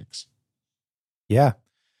big projects. Yeah.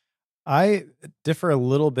 I differ a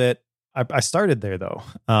little bit. I started there though,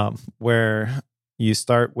 where you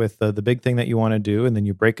start with the big thing that you want to do, and then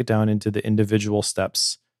you break it down into the individual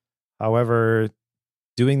steps. However,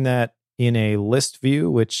 doing that in a list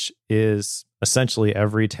view, which is essentially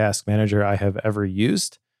every task manager I have ever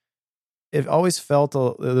used, it always felt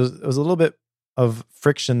it was a little bit of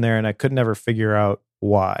friction there, and I could never figure out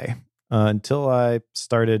why until I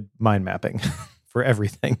started mind mapping for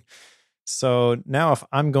everything. So now if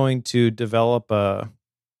I'm going to develop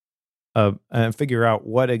and figure out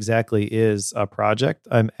what exactly is a project,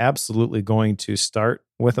 I'm absolutely going to start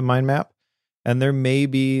with a mind map. And there may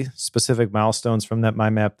be specific milestones from that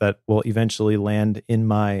mind map that will eventually land in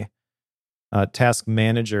my task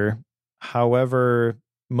manager. However,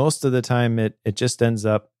 most of the time it just ends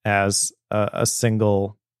up as a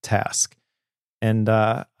single task. And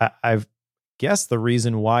I've guess the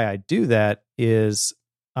reason why I do that is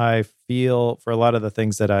I feel for a lot of the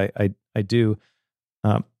things that I do,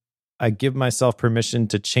 I give myself permission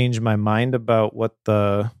to change my mind about what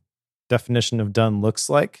the definition of done looks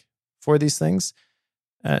like for these things.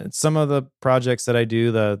 Some of the projects that I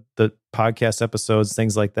do, the podcast episodes,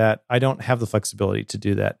 things like that, I don't have the flexibility to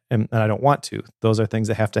do that, and I don't want to. Those are things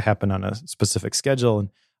that have to happen on a specific schedule, and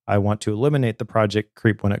I want to eliminate the project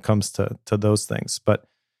creep when it comes to those things. But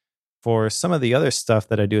for some of the other stuff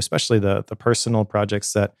that I do, especially the personal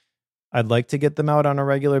projects that I'd like to get them out on a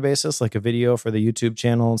regular basis, like a video for the YouTube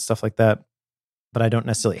channel and stuff like that, but I don't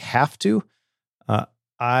necessarily have to.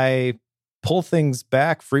 I pull things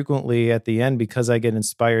back frequently at the end because I get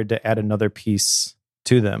inspired to add another piece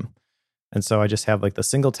to them. And so I just have like the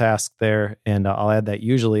single task there, and I'll add that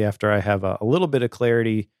usually after I have a little bit of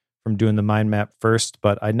clarity from doing the mind map first.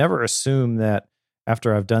 But I never assume that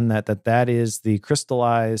after I've done that is the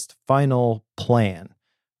crystallized final plan.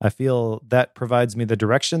 I feel that provides me the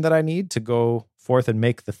direction that I need to go forth and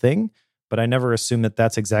make the thing, but I never assume that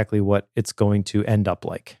that's exactly what it's going to end up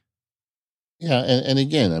like. Yeah, and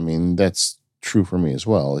again, I mean, that's true for me as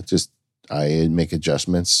well. It just, I make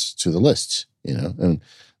adjustments to the list, and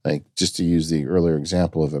like just to use the earlier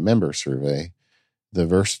example of a member survey, the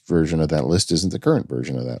first version of that list isn't the current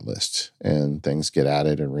version of that list, and things get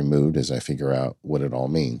added and removed as I figure out what it all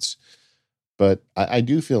means. But I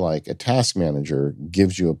do feel like a task manager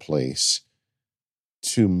gives you a place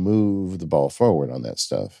to move the ball forward on that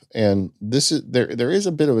stuff. And this is there is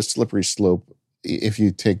a bit of a slippery slope if you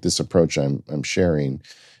take this approach I'm sharing,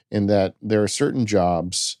 in that there are certain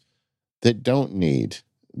jobs that don't need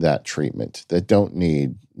that treatment, that don't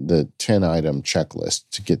need the 10-item checklist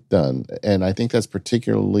to get done. And I think that's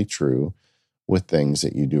particularly true with things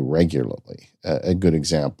that you do regularly. A good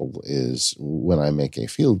example is when I make a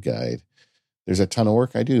field guide, there's a ton of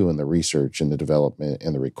work I do in the research and the development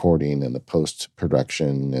and the recording and the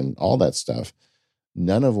post-production and all that stuff,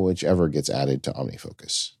 none of which ever gets added to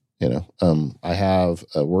OmniFocus. I have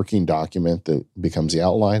a working document that becomes the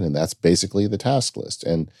outline, and that's basically the task list.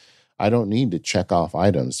 And I don't need to check off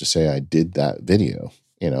items to say I did that video.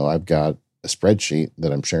 I've got a spreadsheet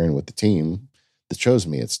that I'm sharing with the team that shows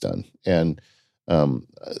me it's done. And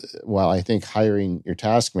while I think hiring your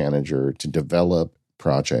task manager to develop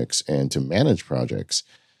projects and to manage projects,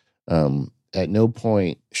 at no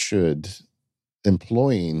point should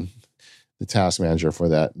employing the task manager for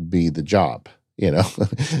that be the job.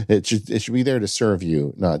 It should be there to serve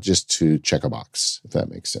you, not just to check a box, if that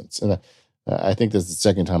makes sense. And I think that's the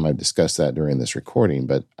second time I've discussed that during this recording,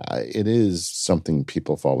 but it is something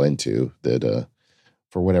people fall into that,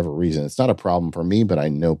 for whatever reason, it's not a problem for me, but I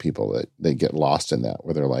know people that they get lost in that,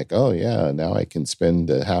 where they're like, oh yeah, now I can spend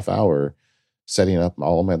a half hour setting up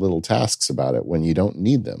all of my little tasks about it when you don't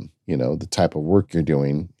need them. The type of work you're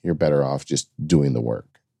doing, you're better off just doing the work.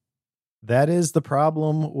 That is the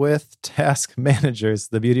problem with task managers.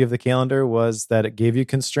 The beauty of the calendar was that it gave you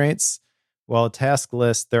constraints. While a task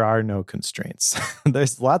list, there are no constraints.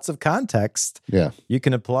 There's lots of context. Yeah. You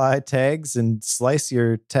can apply tags and slice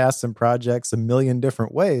your tasks and projects a million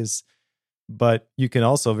different ways, but you can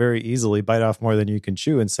also very easily bite off more than you can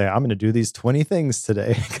chew and say, I'm going to do these 20 things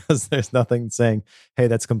today, because there's nothing saying, hey,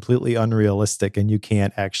 that's completely unrealistic and you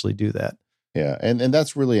can't actually do that. Yeah, and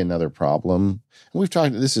that's really another problem. And we've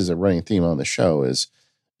talked, this is a running theme on the show, is,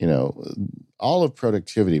 all of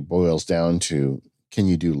productivity boils down to, can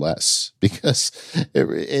you do less? Because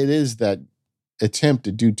it is that attempt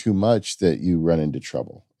to do too much that you run into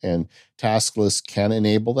trouble. And task lists can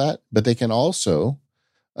enable that, but they can also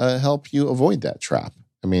help you avoid that trap.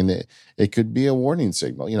 I mean, it could be a warning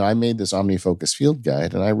signal. I made this OmniFocus field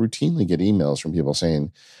guide, and I routinely get emails from people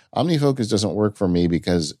saying, OmniFocus doesn't work for me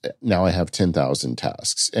because now I have 10,000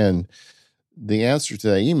 tasks. And the answer to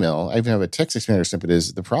that email, I even have a text expander snippet,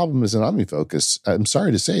 is the problem is in OmniFocus. I'm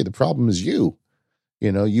sorry to say, the problem is you.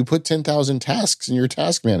 You put 10,000 tasks in your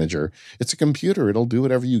task manager. It's a computer. It'll do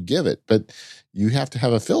whatever you give it, but you have to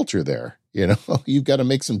have a filter there. You've got to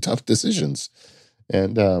make some tough decisions.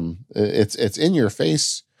 And it's in your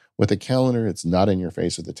face with a calendar. It's not in your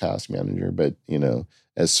face with a task manager. But,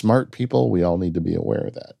 as smart people, we all need to be aware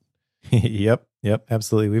of that. Yep,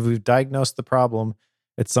 absolutely. We've diagnosed the problem.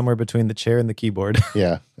 It's somewhere between the chair and the keyboard.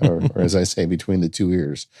 Yeah, or as I say, between the two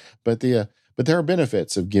ears. But there are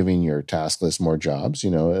benefits of giving your task list more jobs. It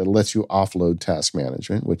lets you offload task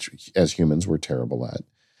management, which as humans we're terrible at.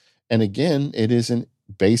 And again, it is an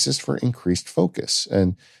basis for increased focus.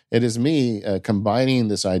 And it is me combining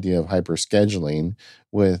this idea of hyper-scheduling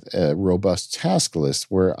with a robust task list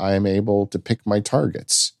where I am able to pick my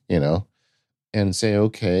targets, and say,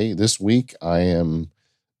 okay, this week I am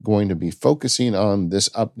going to be focusing on this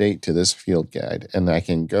update to this field guide. And I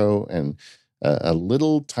can go and a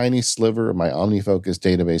little tiny sliver of my OmniFocus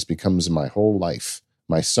database becomes my whole life,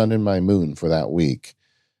 my sun and my moon for that week.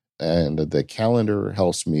 And the calendar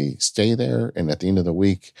helps me stay there. And at the end of the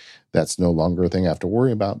week, that's no longer a thing I have to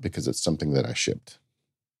worry about because it's something that I shipped.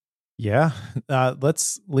 Yeah.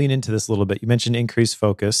 Let's lean into this a little bit. You mentioned increased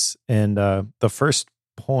focus. And the first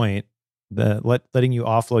point, letting you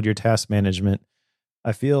offload your task management,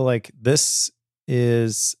 I feel like this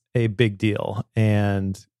is a big deal.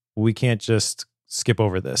 And we can't just skip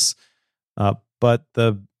over this. But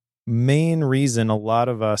the main reason a lot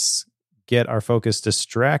of us get our focus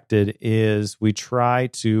distracted is we try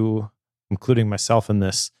to, including myself in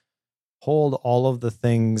this, hold all of the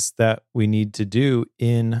things that we need to do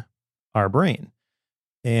in our brain.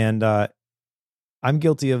 And I'm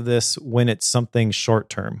guilty of this when it's something short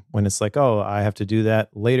term, when it's like, oh, I have to do that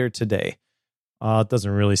later today. It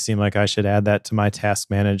doesn't really seem like I should add that to my task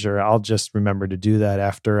manager. I'll just remember to do that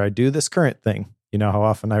after I do this current thing. You know how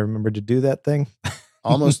often I remember to do that thing?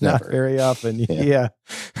 Almost Not never. very often. Yeah.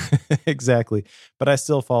 Exactly. But I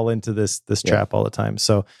still fall into this trap all the time.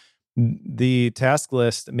 So the task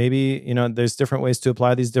list, maybe, there's different ways to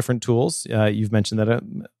apply these different tools. You've mentioned that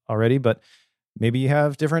already, but maybe you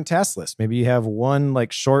have different task lists. Maybe you have one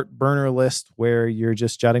like short burner list where you're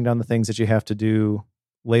just jotting down the things that you have to do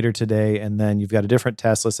later today. And then you've got a different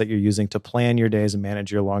task list that you're using to plan your days and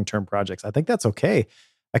manage your long-term projects. I think that's okay.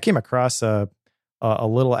 I came across a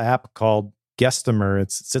little app called Guestimer.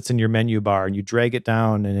 It sits in your menu bar and you drag it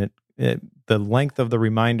down and the length of the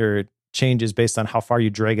reminder changes based on how far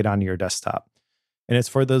you drag it onto your desktop. And it's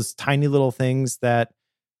for those tiny little things that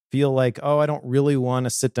feel like, oh, I don't really want to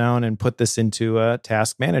sit down and put this into a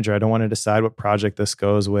task manager. I don't want to decide what project this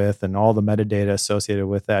goes with and all the metadata associated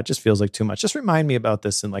with that. It just feels like too much. Just remind me about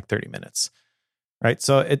this in like 30 minutes. Right.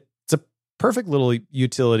 So it's a perfect little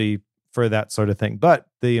utility for that sort of thing. But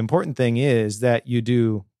the important thing is that you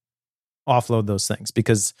do offload those things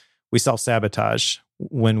because we self-sabotage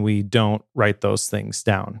when we don't write those things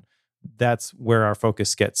down. That's where our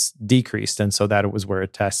focus gets decreased. And so that was where a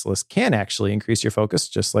task list can actually increase your focus,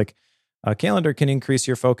 just like a calendar can increase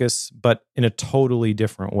your focus, but in a totally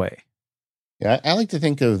different way. Yeah, I like to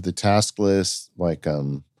think of the task list like,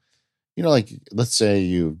 like let's say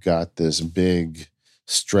you've got this big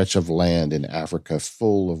stretch of land in Africa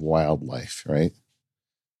full of wildlife, right?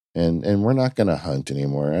 And we're not going to hunt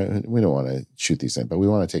anymore. We don't want to shoot these things, but we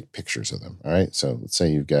want to take pictures of them. All right. So let's say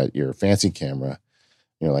you've got your fancy camera.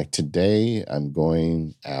 Like today I'm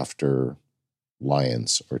going after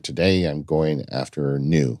lions, or today I'm going after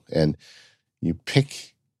gnu, and you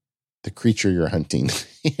pick the creature you're hunting,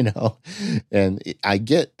 and I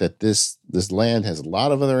get that this land has a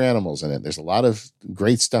lot of other animals in it. There's a lot of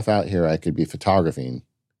great stuff out here I could be photographing.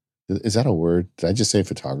 Is that a word? Did I just say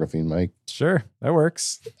photographing, Mike? Sure, that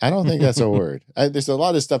works. I don't think that's a word. There's a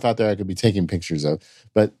lot of stuff out there I could be taking pictures of,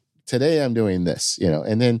 but today I'm doing this,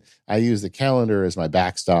 and then I use the calendar as my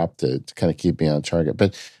backstop to kind of keep me on target.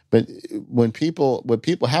 But what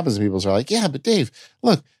happens to people is they're like, yeah, but Dave,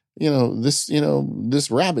 look, this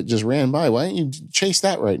rabbit just ran by. Why don't you chase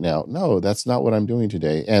that right now? No, that's not what I'm doing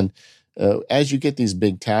today. And as you get these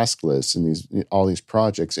big task lists and all these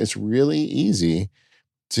projects, it's really easy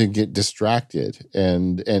to get distracted,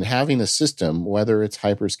 and having a system, whether it's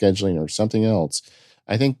hyper scheduling or something else,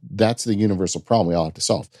 I think that's the universal problem we all have to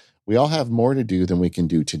solve. We all have more to do than we can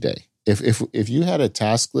do today. If you had a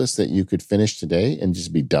task list that you could finish today and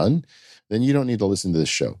just be done, then you don't need to listen to this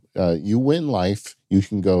show. You win life. You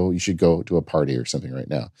should go to a party or something right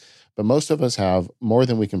now. But most of us have more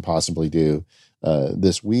than we can possibly do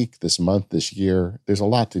this week, this month, this year. There's a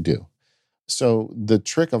lot to do. So the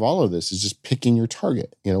trick of all of this is just picking your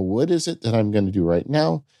target. What is it that I'm going to do right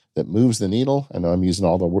now that moves the needle? I know I'm using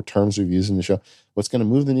all the terms we've used in the show. What's going to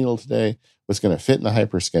move the needle today? What's going to fit in the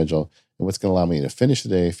hyper schedule? And what's going to allow me to finish the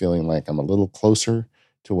day feeling like I'm a little closer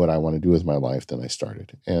to what I want to do with my life than I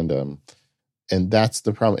started. And that's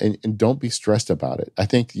the problem. And don't be stressed about it. I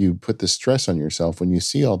think you put the stress on yourself when you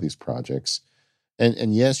see all these projects.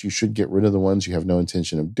 And yes, you should get rid of the ones you have no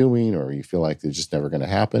intention of doing, or you feel like they're just never going to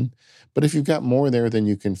happen. But if you've got more there than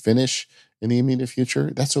you can finish in the immediate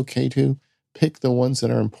future, that's okay too. Pick the ones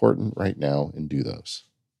that are important right now and do those.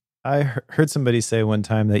 I heard somebody say one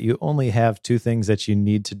time that you only have two things that you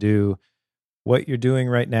need to do: what you're doing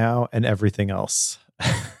right now and everything else.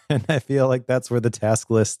 And I feel like that's where the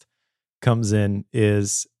task list comes in,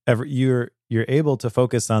 is you're able to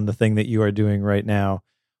focus on the thing that you are doing right now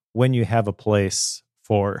when you have a place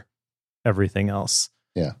for everything else.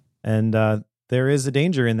 Yeah. And there is a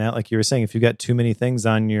danger in that. Like you were saying, if you've got too many things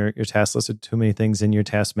on your task list or too many things in your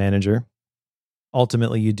task manager,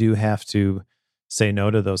 ultimately you do have to say no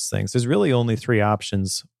to those things. There's really only three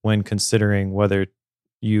options when considering whether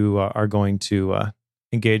you are going to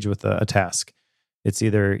engage with a task. It's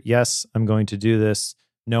either, yes, I'm going to do this.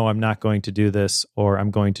 No, I'm not going to do this, or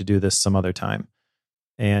I'm going to do this some other time.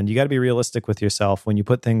 And you got to be realistic with yourself when you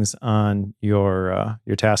put things on your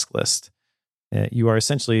task list. You are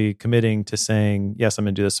essentially committing to saying, yes, I'm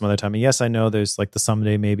going to do this some other time. And yes, I know there's like the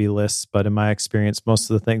someday maybe list, but in my experience, most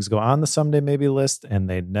of the things go on the someday maybe list and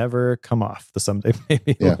they never come off the someday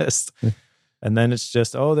maybe list. And then it's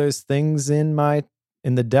just, there's things in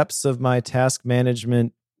the depths of my task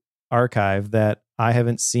management archive that I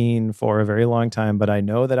haven't seen for a very long time, but I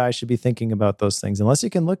know that I should be thinking about those things. Unless you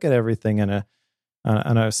can look at everything on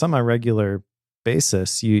a semi-regular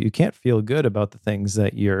basis, you can't feel good about the things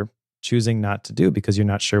that you're choosing not to do because you're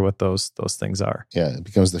not sure what those things are. Yeah, it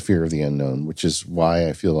becomes the fear of the unknown, which is why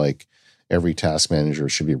I feel like every task manager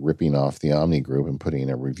should be ripping off the Omni Group and putting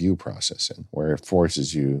a review process in, where it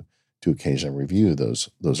forces you to occasionally review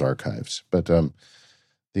those archives. But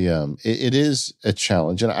it is a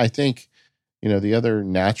challenge, and I think the other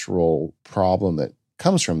natural problem that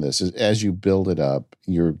comes from this is as you build it up,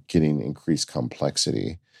 you're getting increased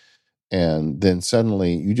complexity. And then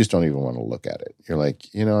suddenly you just don't even want to look at it. You're like,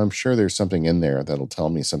 I'm sure there's something in there that'll tell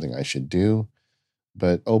me something I should do.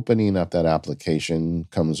 But opening up that application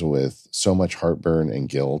comes with so much heartburn and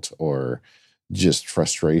guilt or just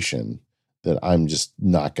frustration that I'm just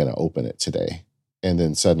not going to open it today. And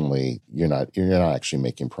then suddenly you're not actually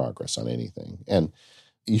making progress on anything. And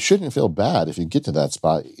you shouldn't feel bad if you get to that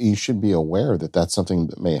spot. You should be aware that that's something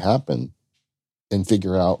that may happen and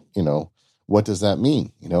figure out, what does that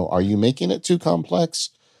mean? Are you making it too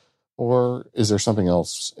complex, or is there something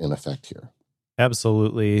else in effect here?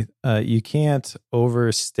 Absolutely. You can't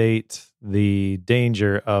overstate the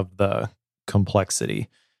danger of the complexity.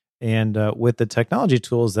 And with the technology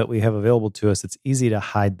tools that we have available to us, it's easy to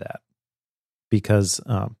hide that because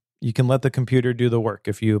you can let the computer do the work.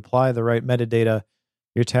 If you apply the right metadata,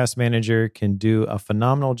 your task manager can do a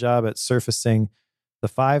phenomenal job at surfacing the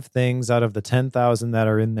 5 things out of the 10,000 that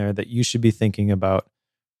are in there that you should be thinking about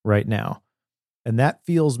right now. And that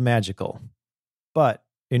feels magical. But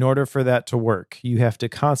in order for that to work, you have to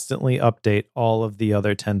constantly update all of the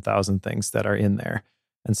other 10,000 things that are in there.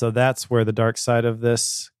 And so that's where the dark side of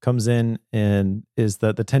this comes in, and is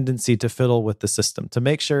the tendency to fiddle with the system to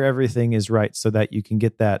make sure everything is right so that you can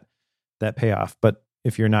get that payoff. But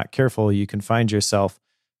if you're not careful, you can find yourself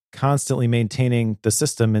constantly maintaining the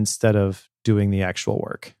system instead of doing the actual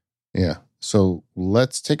work. Yeah. So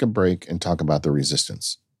let's take a break and talk about the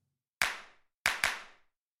resistance.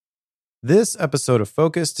 This episode of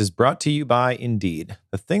Focused is brought to you by Indeed.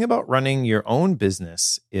 The thing about running your own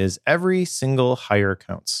business is every single hire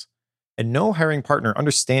counts. And no hiring partner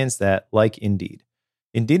understands that like Indeed.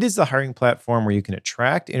 Indeed is the hiring platform where you can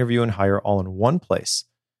attract, interview, and hire all in one place.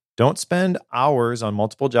 Don't spend hours on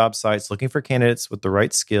multiple job sites looking for candidates with the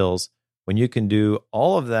right skills when you can do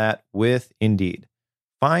all of that with Indeed.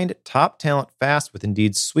 Find top talent fast with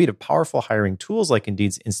Indeed's suite of powerful hiring tools like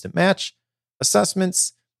Indeed's Instant Match,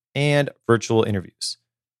 assessments, and virtual interviews.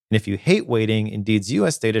 And if you hate waiting, Indeed's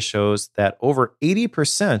US data shows that over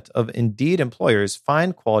 80% of Indeed employers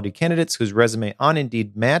find quality candidates whose resume on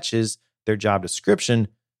Indeed matches their job description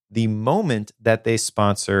the moment that they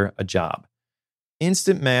sponsor a job.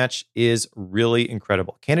 Instant Match is really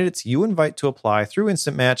incredible. Candidates you invite to apply through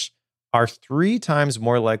Instant Match are 3 times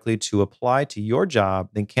more likely to apply to your job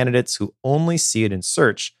than candidates who only see it in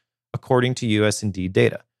search, according to US Indeed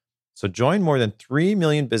data. So join more than 3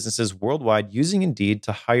 million businesses worldwide using Indeed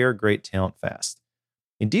to hire great talent fast.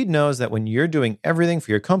 Indeed knows that when you're doing everything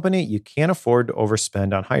for your company, you can't afford to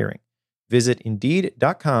overspend on hiring. Visit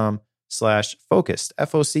Indeed.com/focused,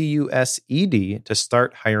 FOCUSED, to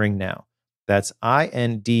start hiring now. That's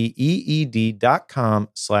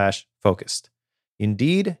INDEED.com/focused.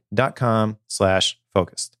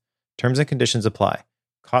 Indeed.com/focused. Terms and conditions apply.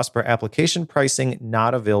 Cost per application pricing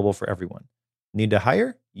not available for everyone. Need to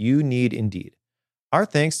hire? You need Indeed. Our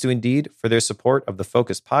thanks to Indeed for their support of the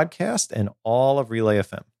Focus podcast and all of Relay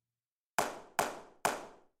FM.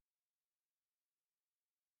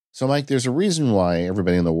 So, Mike, there's a reason why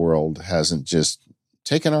everybody in the world hasn't just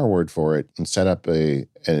taken our word for it and set up an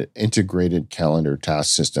integrated calendar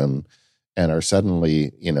task system and are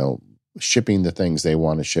suddenly, shipping the things they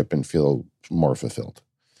want to ship and feel more fulfilled.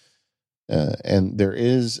 And there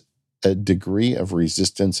is a degree of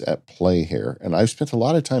resistance at play here. And I've spent a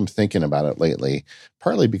lot of time thinking about it lately,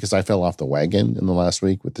 partly because I fell off the wagon in the last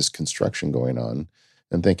week with this construction going on.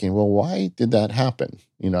 and thinking, well, why did that happen?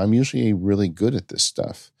 I'm usually really good at this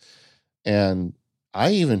stuff. And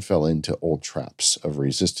I even fell into old traps of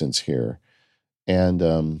resistance here. And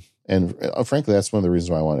frankly, that's one of the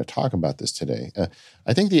reasons why I want to talk about this today.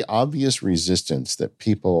 I think the obvious resistance that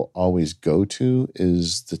people always go to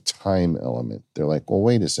is the time element. They're like, well,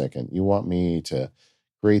 wait a second. You want me to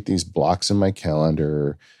create these blocks in my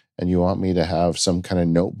calendar, and you want me to have some kind of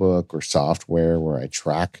notebook or software where I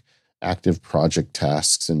track active project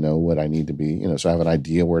tasks and know what I need to be, so I have an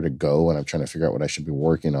idea where to go and I'm trying to figure out what I should be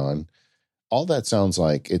working on. All that sounds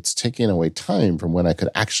like it's taking away time from when I could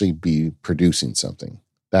actually be producing something.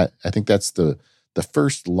 That I think that's the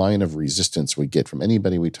first line of resistance we get from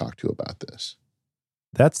anybody we talk to about this.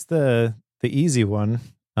 That's the easy one.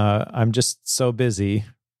 I'm just so busy,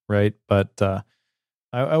 right? But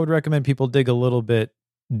I would recommend people dig a little bit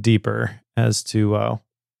deeper as to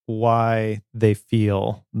why they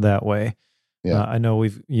feel that way. Yeah. I know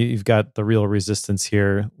you've got the real resistance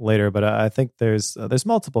here later, but I think there's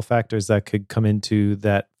multiple factors that could come into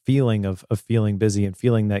that feeling of feeling busy and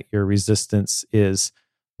feeling that your resistance is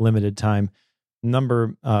limited time.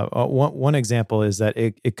 One example is that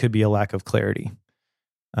it could be a lack of clarity.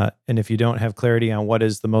 And if you don't have clarity on what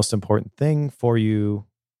is the most important thing for you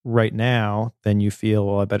right now, then you feel,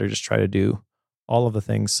 well, I better just try to do all of the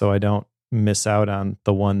things so I don't miss out on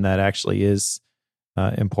the one that actually is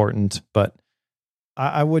important. But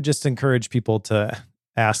I would just encourage people to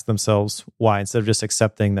ask themselves why, instead of just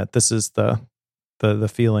accepting that this is the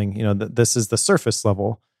feeling, that this is the surface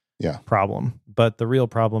level problem, but the real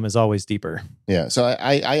problem is always deeper. Yeah. So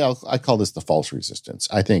I call this the false resistance.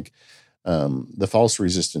 I think the false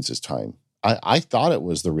resistance is time. I thought it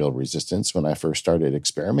was the real resistance when I first started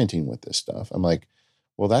experimenting with this stuff. I'm like,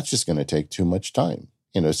 well, that's just going to take too much time,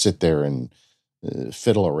 sit there and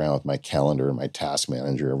fiddle around with my calendar and my task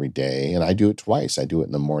manager every day. And I do it twice. I do it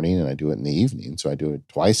in the morning and I do it in the evening. So I do it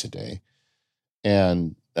twice a day.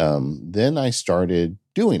 And then I started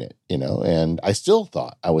doing it, and I still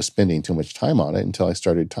thought I was spending too much time on it until I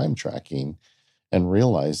started time tracking and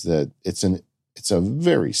realized that it's a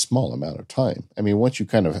very small amount of time. I mean, once you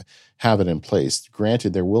kind of have it in place,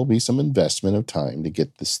 granted, there will be some investment of time to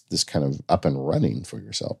get this kind of up and running for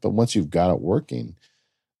yourself. But once you've got it working,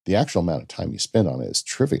 the actual amount of time you spend on it is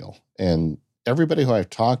trivial. And everybody who I've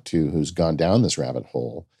talked to who's gone down this rabbit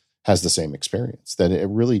hole has the same experience, that it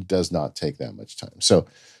really does not take that much time. So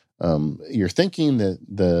you're thinking that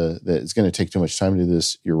it's going to take too much time to do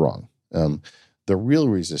this. You're wrong. The real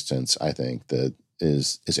resistance, I think, that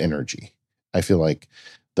is energy. I feel like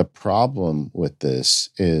the problem with this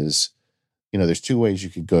is, there's two ways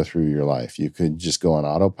you could go through your life. You could just go on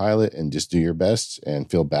autopilot and just do your best and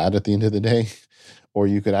feel bad at the end of the day. Or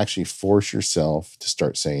you could actually force yourself to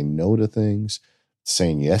start saying no to things,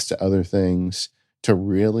 saying yes to other things, to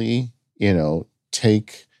really,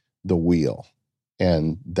 take the wheel.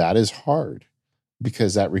 And that is hard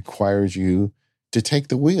because that requires you to take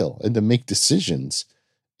the wheel and to make decisions.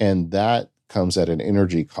 And that comes at an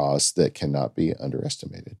energy cost that cannot be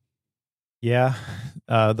underestimated. Yeah.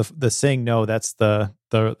 The saying no, that's the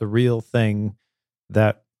real thing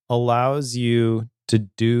that allows you to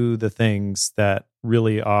do the things that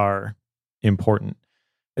really are important.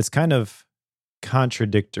 It's kind of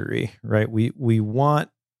contradictory, right? We want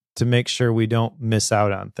to make sure we don't miss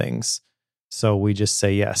out on things. So we just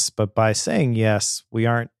say yes. But by saying yes, we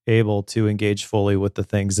aren't able to engage fully with the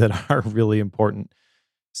things that are really important.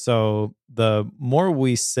 So the more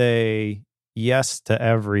we say yes to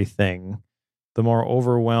everything, the more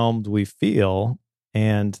overwhelmed we feel,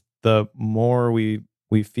 and the more we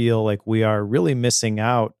feel like we are really missing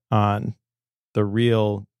out on the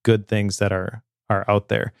real good things that are out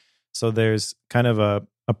there. So there's kind of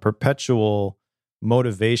a perpetual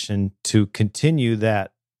motivation to continue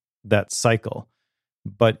that cycle.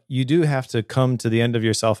 But you do have to come to the end of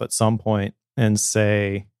yourself at some point and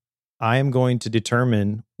say, I am going to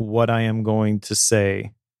determine what I am going to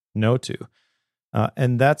say no to.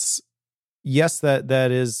 And that's, yes,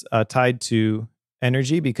 that is tied to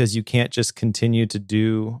energy, because you can't just continue to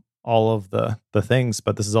do all of the things.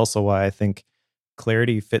 But this is also why I think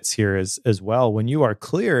clarity fits here as well. When you are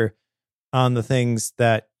clear on the things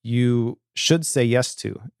that you should say yes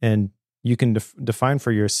to, and you can define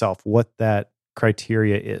for yourself what that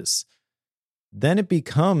criteria is, then it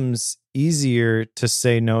becomes easier to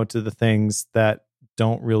say no to the things that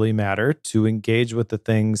don't really matter, to engage with the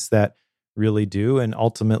things that really do. And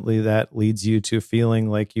ultimately that leads you to feeling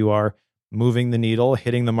like you are moving the needle,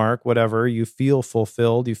 hitting the mark, whatever. You feel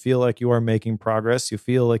fulfilled. You feel like you are making progress. You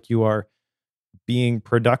feel like you are being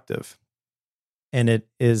productive. And it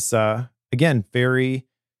is, again, very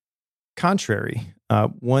contrary.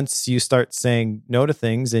 Once you start saying no to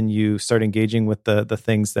things and you start engaging with the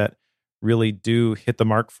things that really do hit the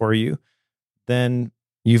mark for you, then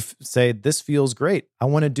you say, this feels great. I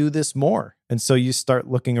want to do this more. And so you start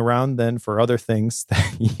looking around then for other things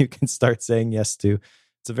that you can start saying yes to.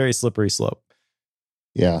 It's a very slippery slope.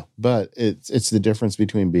 Yeah, but it's the difference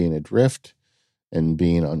between being adrift and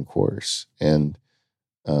being on course. And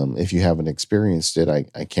if you haven't experienced it,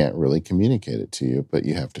 I can't really communicate it to you, but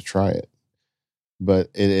you have to try it.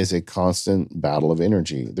 But it is a constant battle of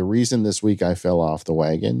energy. The reason this week I fell off the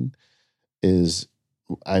wagon is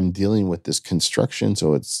I'm dealing with this construction.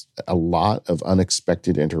 So it's a lot of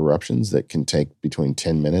unexpected interruptions that can take between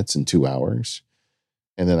 10 minutes and 2 hours.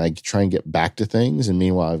 And then I try and get back to things. And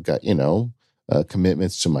meanwhile, I've got,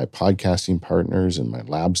 commitments to my podcasting partners and my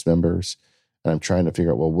labs members. And I'm trying to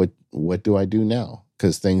figure out, well, what do I do now?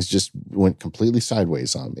 Because things just went completely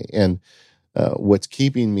sideways on me. And what's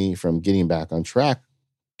keeping me from getting back on track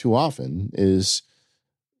too often is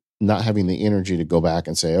not having the energy to go back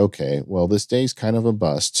and say, okay, well, this day's kind of a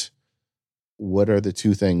bust. What are the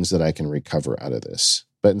 2 things that I can recover out of this?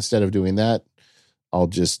 But instead of doing that, I'll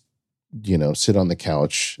just, sit on the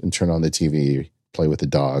couch and turn on the TV, play with the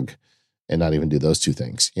dog, and not even do those 2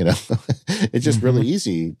 things. It's just really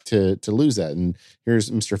easy to lose that. And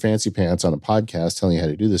here's Mr. Fancy Pants on a podcast telling you how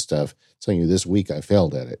to do this stuff, telling you this week I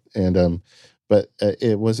failed at it. And, but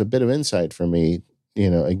it was a bit of insight for me,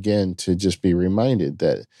 again, to just be reminded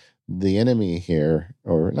that the enemy here,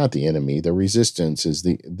 or not the enemy, the resistance is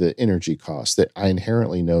the energy cost that I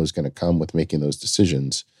inherently know is going to come with making those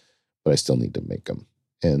decisions, but I still need to make them.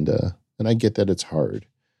 And I get that it's hard.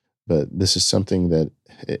 But this is something that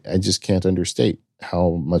I just can't understate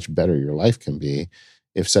how much better your life can be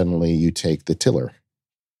if suddenly you take the tiller.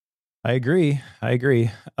 I agree.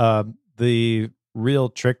 The real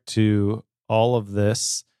trick to all of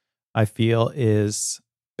this, I feel, is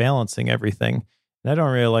balancing everything. And I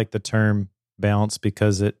don't really like the term balance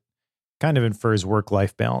because it kind of infers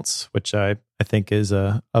work-life balance, which I think is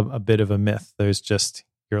a bit of a myth. There's just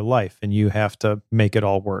your life and you have to make it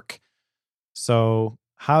all work. So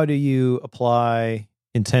how do you apply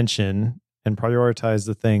intention and prioritize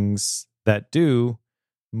the things that do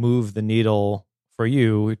move the needle for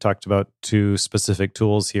you? We talked about 2 specific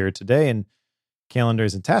tools here today, and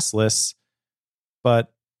calendars and task lists,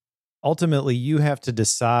 but ultimately you have to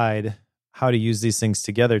decide how to use these things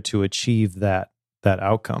together to achieve that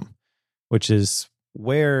outcome, which is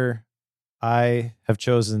where I have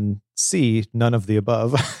chosen C, none of the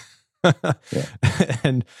above,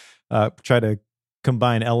 and try to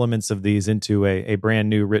combine elements of these into a brand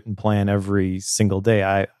new written plan every single day.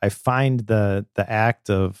 I find the act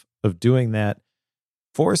of doing that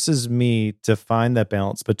forces me to find that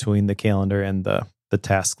balance between the calendar and the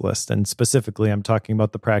task list. And specifically, I'm talking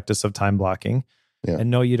about the practice of time blocking. Yeah.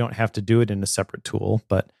 And no, you don't have to do it in a separate tool,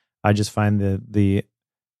 but I just find the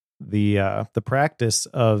practice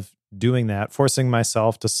of doing that, forcing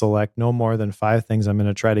myself to select no more than 5 things I'm going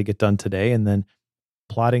to try to get done today, and then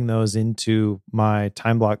plotting those into my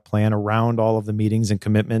time block plan around all of the meetings and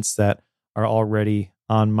commitments that are already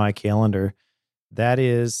on my calendar. That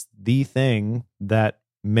is the thing that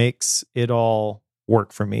makes it all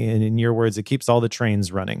work for me. And in your words, it keeps all the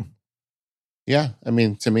trains running. Yeah. I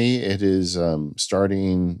mean, to me, it is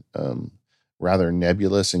starting rather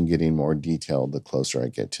nebulous and getting more detailed the closer I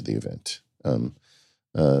get to the event.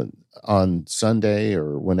 On Sunday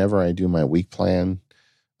or whenever I do my week plan,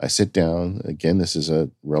 I sit down. Again, this is a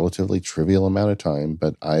relatively trivial amount of time,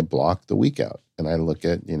 but I block the week out and I look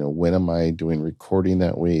at, when am I doing recording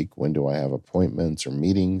that week? When do I have appointments or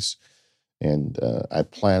meetings? And I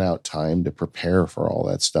plan out time to prepare for all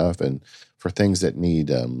that stuff. And for things that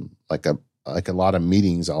need like a lot of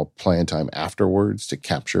meetings, I'll plan time afterwards to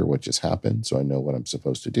capture what just happened so I know what I'm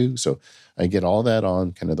supposed to do. So I get all that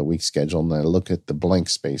on kind of the week schedule, and I look at the blank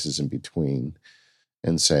spaces in between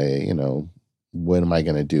and say, what am I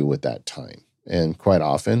going to do with that time? And quite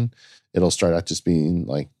often it'll start out just being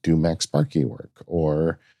like do MacSparky work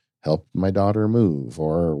or help my daughter move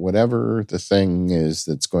or whatever the thing is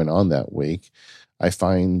that's going on that week. I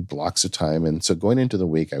find blocks of time. And so going into the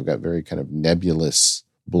week, I've got very kind of nebulous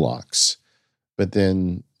blocks. But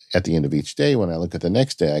then at the end of each day, when I look at the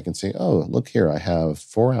next day, I can say, oh, look here, I have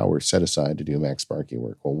 4 hours set aside to do MacSparky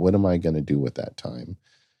work. Well, what am I going to do with that time?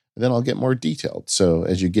 And then I'll get more detailed. So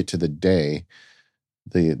as you get to the day,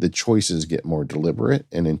 the choices get more deliberate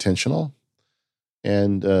and intentional.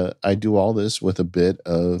 And I do all this with a bit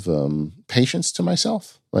of patience to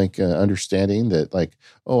myself, like understanding that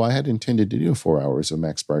I had intended to do 4 hours of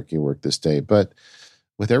MacSparky work this day, but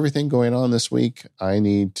with everything going on this week, I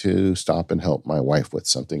need to stop and help my wife with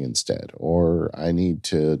something instead, or I need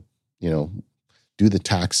to, do the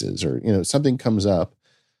taxes, or, something comes up.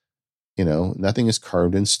 Nothing is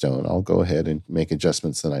carved in stone. I'll go ahead and make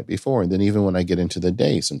adjustments the night before. And then even when I get into the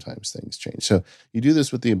day, sometimes things change. So you do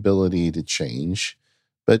this with the ability to change.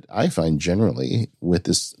 But I find generally with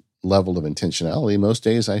this level of intentionality, most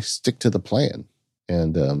days I stick to the plan.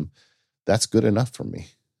 And that's good enough for me.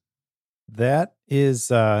 That is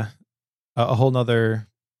a whole nother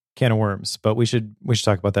can of worms, but we should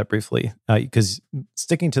talk about that briefly, because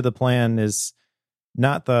sticking to the plan is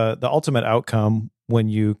not the ultimate outcome when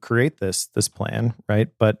you create this plan, right?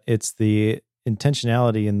 But it's the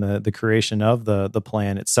intentionality in the creation of the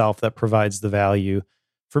plan itself that provides the value,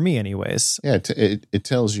 for me anyways. Yeah, it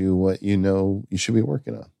tells you what you should be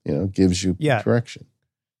working on, gives you direction.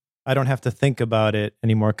 I don't have to think about it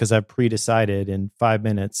anymore because I've pre-decided in 5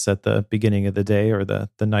 minutes at the beginning of the day or the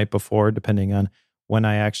night before, depending on when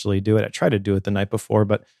I actually do it. I try to do it the night before,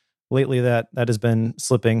 but lately that has been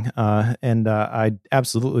slipping. And I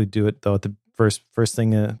absolutely do it though at the first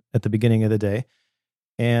thing at the beginning of the day.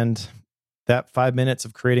 And that 5 minutes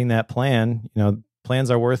of creating that plan,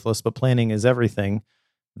 plans are worthless, but planning is everything.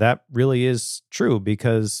 That really is true,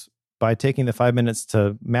 because by taking the 5 minutes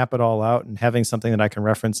to map it all out and having something that I can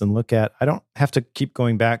reference and look at, I don't have to keep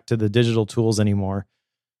going back to the digital tools anymore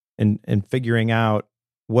and figuring out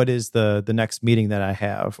what is the next meeting that I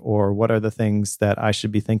have, or what are the things that I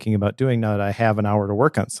should be thinking about doing now that I have an hour to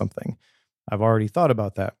work on something. I've already thought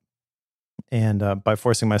about that. And by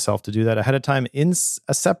forcing myself to do that ahead of time in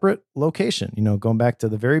a separate location, going back to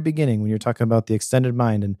the very beginning when you're talking about the extended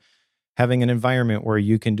mind and having an environment where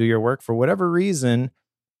you can do your work for whatever reason,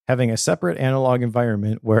 having a separate analog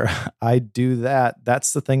environment where I do that,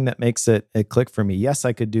 that's the thing that makes it click for me. Yes,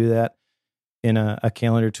 I could do that in a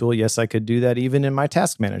calendar tool. Yes, I could do that even in my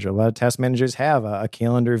task manager. A lot of task managers have a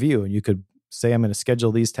calendar view, and you could say, I'm going to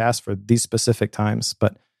schedule these tasks for these specific times.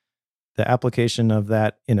 But the application of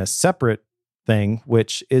that in a separate thing,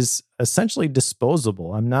 which is essentially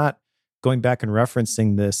disposable. I'm not going back and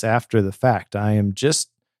referencing this after the fact. I am just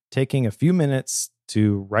taking a few minutes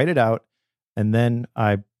to write it out, and then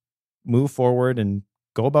I move forward and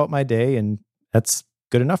go about my day, and that's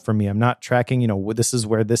good enough for me. I'm not tracking, this is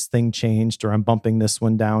where this thing changed, or I'm bumping this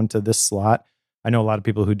one down to this slot. I know a lot of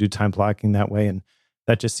people who do time blocking that way, and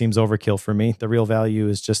that just seems overkill for me. The real value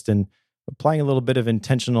is just in applying a little bit of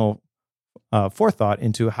intentional forethought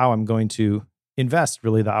into how I'm going to invest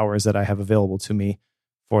really the hours that I have available to me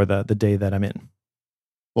for the day that I'm in.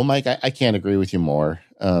 Well, Mike, I can't agree with you more.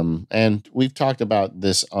 And we've talked about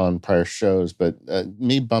this on prior shows, but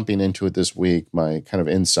me bumping into it this week, my kind of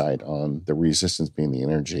insight on the resistance being the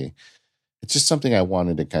energy, it's just something I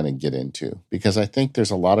wanted to kind of get into, because I think there's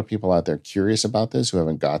a lot of people out there curious about this who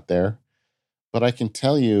haven't got there. But I can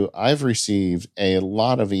tell you, I've received a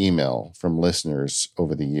lot of email from listeners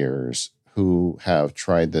over the years who have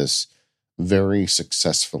tried this very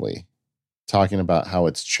successfully, talking about how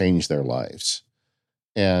it's changed their lives.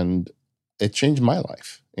 And it changed my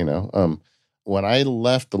life. When I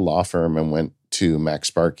left the law firm and went to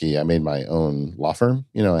MacSparky, I made my own law firm.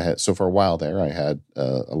 So for a while there, I had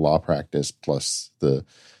a law practice plus the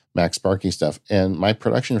MacSparky stuff. And my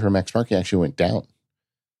production for MacSparky actually went down.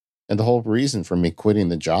 And the whole reason for me quitting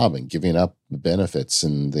the job and giving up the benefits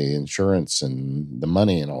and the insurance and the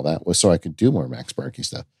money and all that was so I could do more MacSparky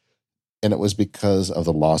stuff. And it was because of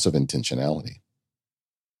the loss of intentionality.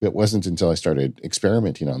 It wasn't until I started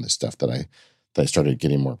experimenting on this stuff that I started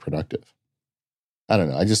getting more productive. I don't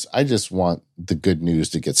know. I just want the good news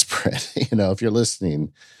to get spread. If you're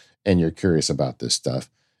listening and you're curious about this stuff,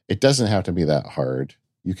 it doesn't have to be that hard.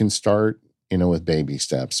 You can start, with baby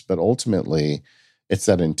steps, but ultimately it's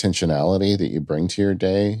that intentionality that you bring to your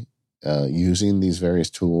day, using these various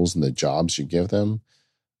tools and the jobs you give them,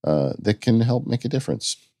 that can help make a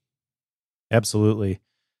difference. Absolutely.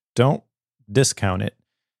 Don't discount it.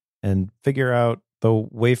 And figure out the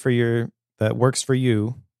way that works for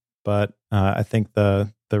you. But I think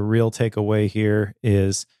the real takeaway here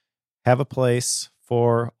is have a place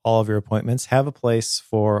for all of your appointments, have a place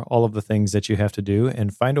for all of the things that you have to do,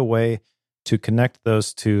 and find a way to connect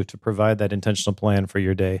those two to provide that intentional plan for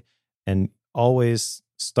your day. And always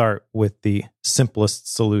start with the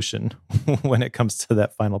simplest solution when it comes to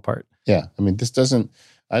that final part. Yeah.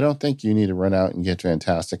 I don't think you need to run out and get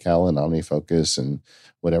Fantastical and OmniFocus and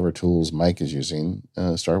whatever tools Mike is using.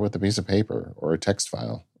 Start with a piece of paper or a text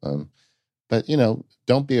file. But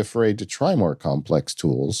don't be afraid to try more complex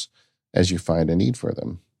tools as you find a need for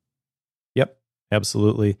them. Yep,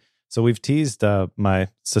 absolutely. So we've teased my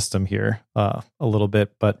system here a little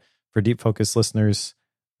bit, but for Deep Focus listeners,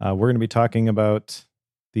 We're going to be talking about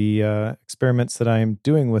the experiments that I'm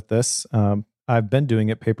doing with this. I've been doing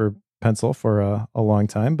it paper pencil for a long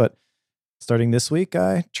time, but starting this week,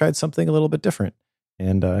 I tried something a little bit different.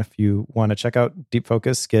 And if you want to check out Deep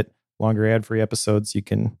Focus, get longer ad-free episodes, you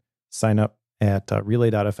can sign up at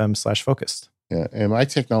relay.fm/focused. Yeah, and my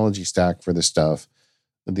technology stack for this stuff,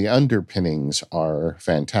 the underpinnings are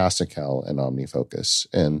Fantastical and OmniFocus.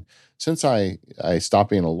 And since I stopped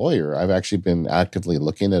being a lawyer, I've actually been actively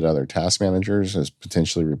looking at other task managers as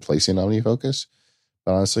potentially replacing OmniFocus.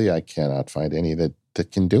 But honestly, I cannot find any that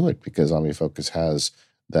can do it, because OmniFocus has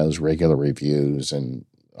those regular reviews and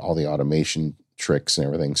all the automation tricks and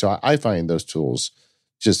everything. So I find those tools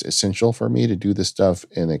just essential for me to do this stuff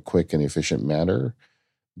in a quick and efficient manner.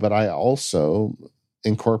 But I also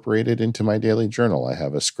incorporate it into my daily journal. I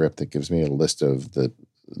have a script that gives me a list of the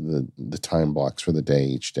time blocks for the day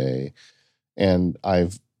each day. And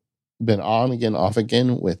I've been on again, off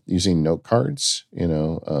again with using note cards,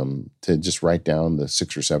 to just write down the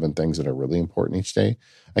 6 or 7 things that are really important each day.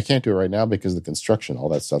 I can't do it right now because of the construction, all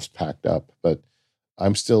that stuff's packed up, but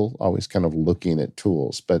I'm still always kind of looking at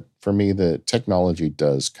tools. But for me, the technology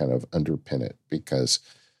does kind of underpin it, because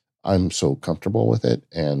I'm so comfortable with it,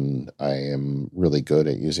 and I am really good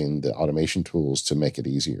at using the automation tools to make it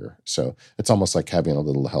easier. So it's almost like having a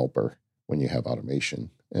little helper when you have automation.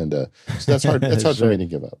 And so that's hard. That's hard Sure. for me to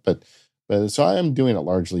give up. But so I am doing it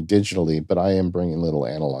largely digitally, but I am bringing little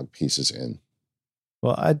analog pieces in.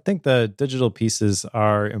 Well, I think the digital pieces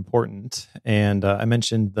are important. And I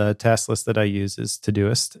mentioned the task list that I use is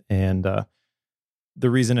Todoist. And the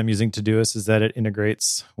reason I'm using Todoist is that it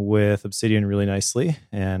integrates with Obsidian really nicely.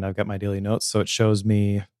 And I've got my daily notes. So it shows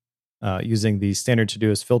me using the standard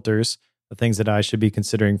Todoist filters, the things that I should be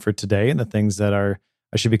considering for today and the things that I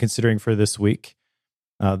should be considering for this week.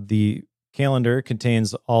 The calendar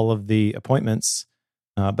contains all of the appointments.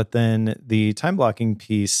 But then the time blocking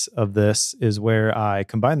piece of this is where I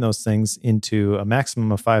combine those things into a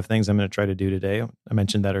maximum of 5 things I'm going to try to do today. I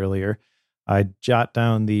mentioned that earlier. I jot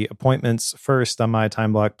down the appointments first on my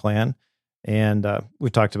time block plan. And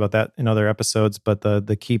we've talked about that in other episodes, but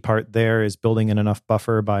the key part there is building in enough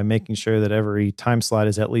buffer by making sure that every time slot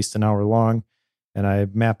is at least an hour long. And I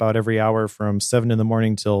map out every hour from 7 in the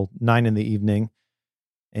morning till 9 in the evening.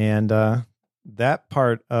 And that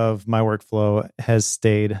part of my workflow has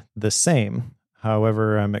stayed the same.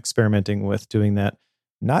 However, I'm experimenting with doing that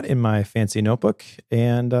not in my fancy notebook.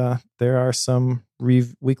 And there are some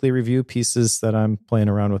weekly review pieces that I'm playing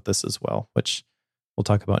around with this as well, which we'll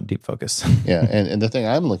talk about in Deep Focus. Yeah. And the thing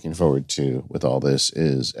I'm looking forward to with all this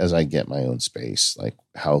is, as I get my own space, like,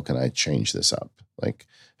 how can I change this up? Like,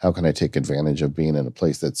 how can I take advantage of being in a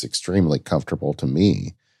place that's extremely comfortable to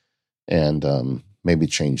me, and maybe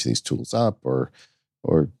change these tools up, or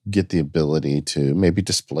get the ability to maybe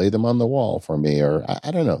display them on the wall for me, or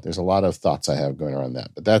I don't know. There's a lot of thoughts I have going around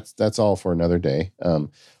that, but that's all for another day.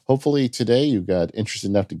 Hopefully today you got interested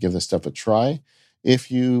enough to give this stuff a try.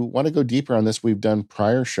 If you want to go deeper on this, we've done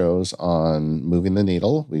prior shows on moving the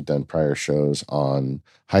needle. We've done prior shows on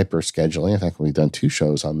hyper scheduling. I think we've done 2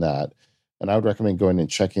 shows on that. And I would recommend going and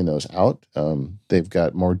checking those out. They've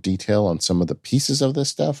got more detail on some of the pieces of this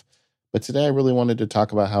stuff. But today I really wanted to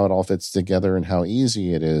talk about how it all fits together and how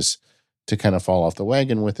easy it is to kind of fall off the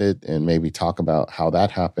wagon with it, and maybe talk about how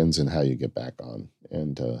that happens and how you get back on.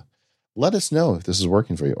 And let us know if this is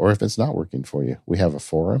working for you or if it's not working for you. We have a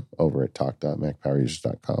forum over at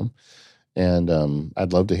talk.macpowerusers.com. And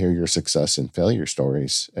I'd love to hear your success and failure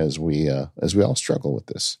stories as we all struggle with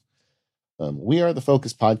this. We are the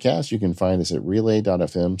Focus Podcast. You can find us at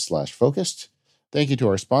relay.fm/focused. Thank you to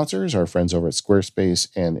our sponsors, our friends over at Squarespace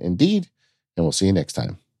and Indeed, and we'll see you next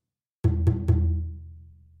time.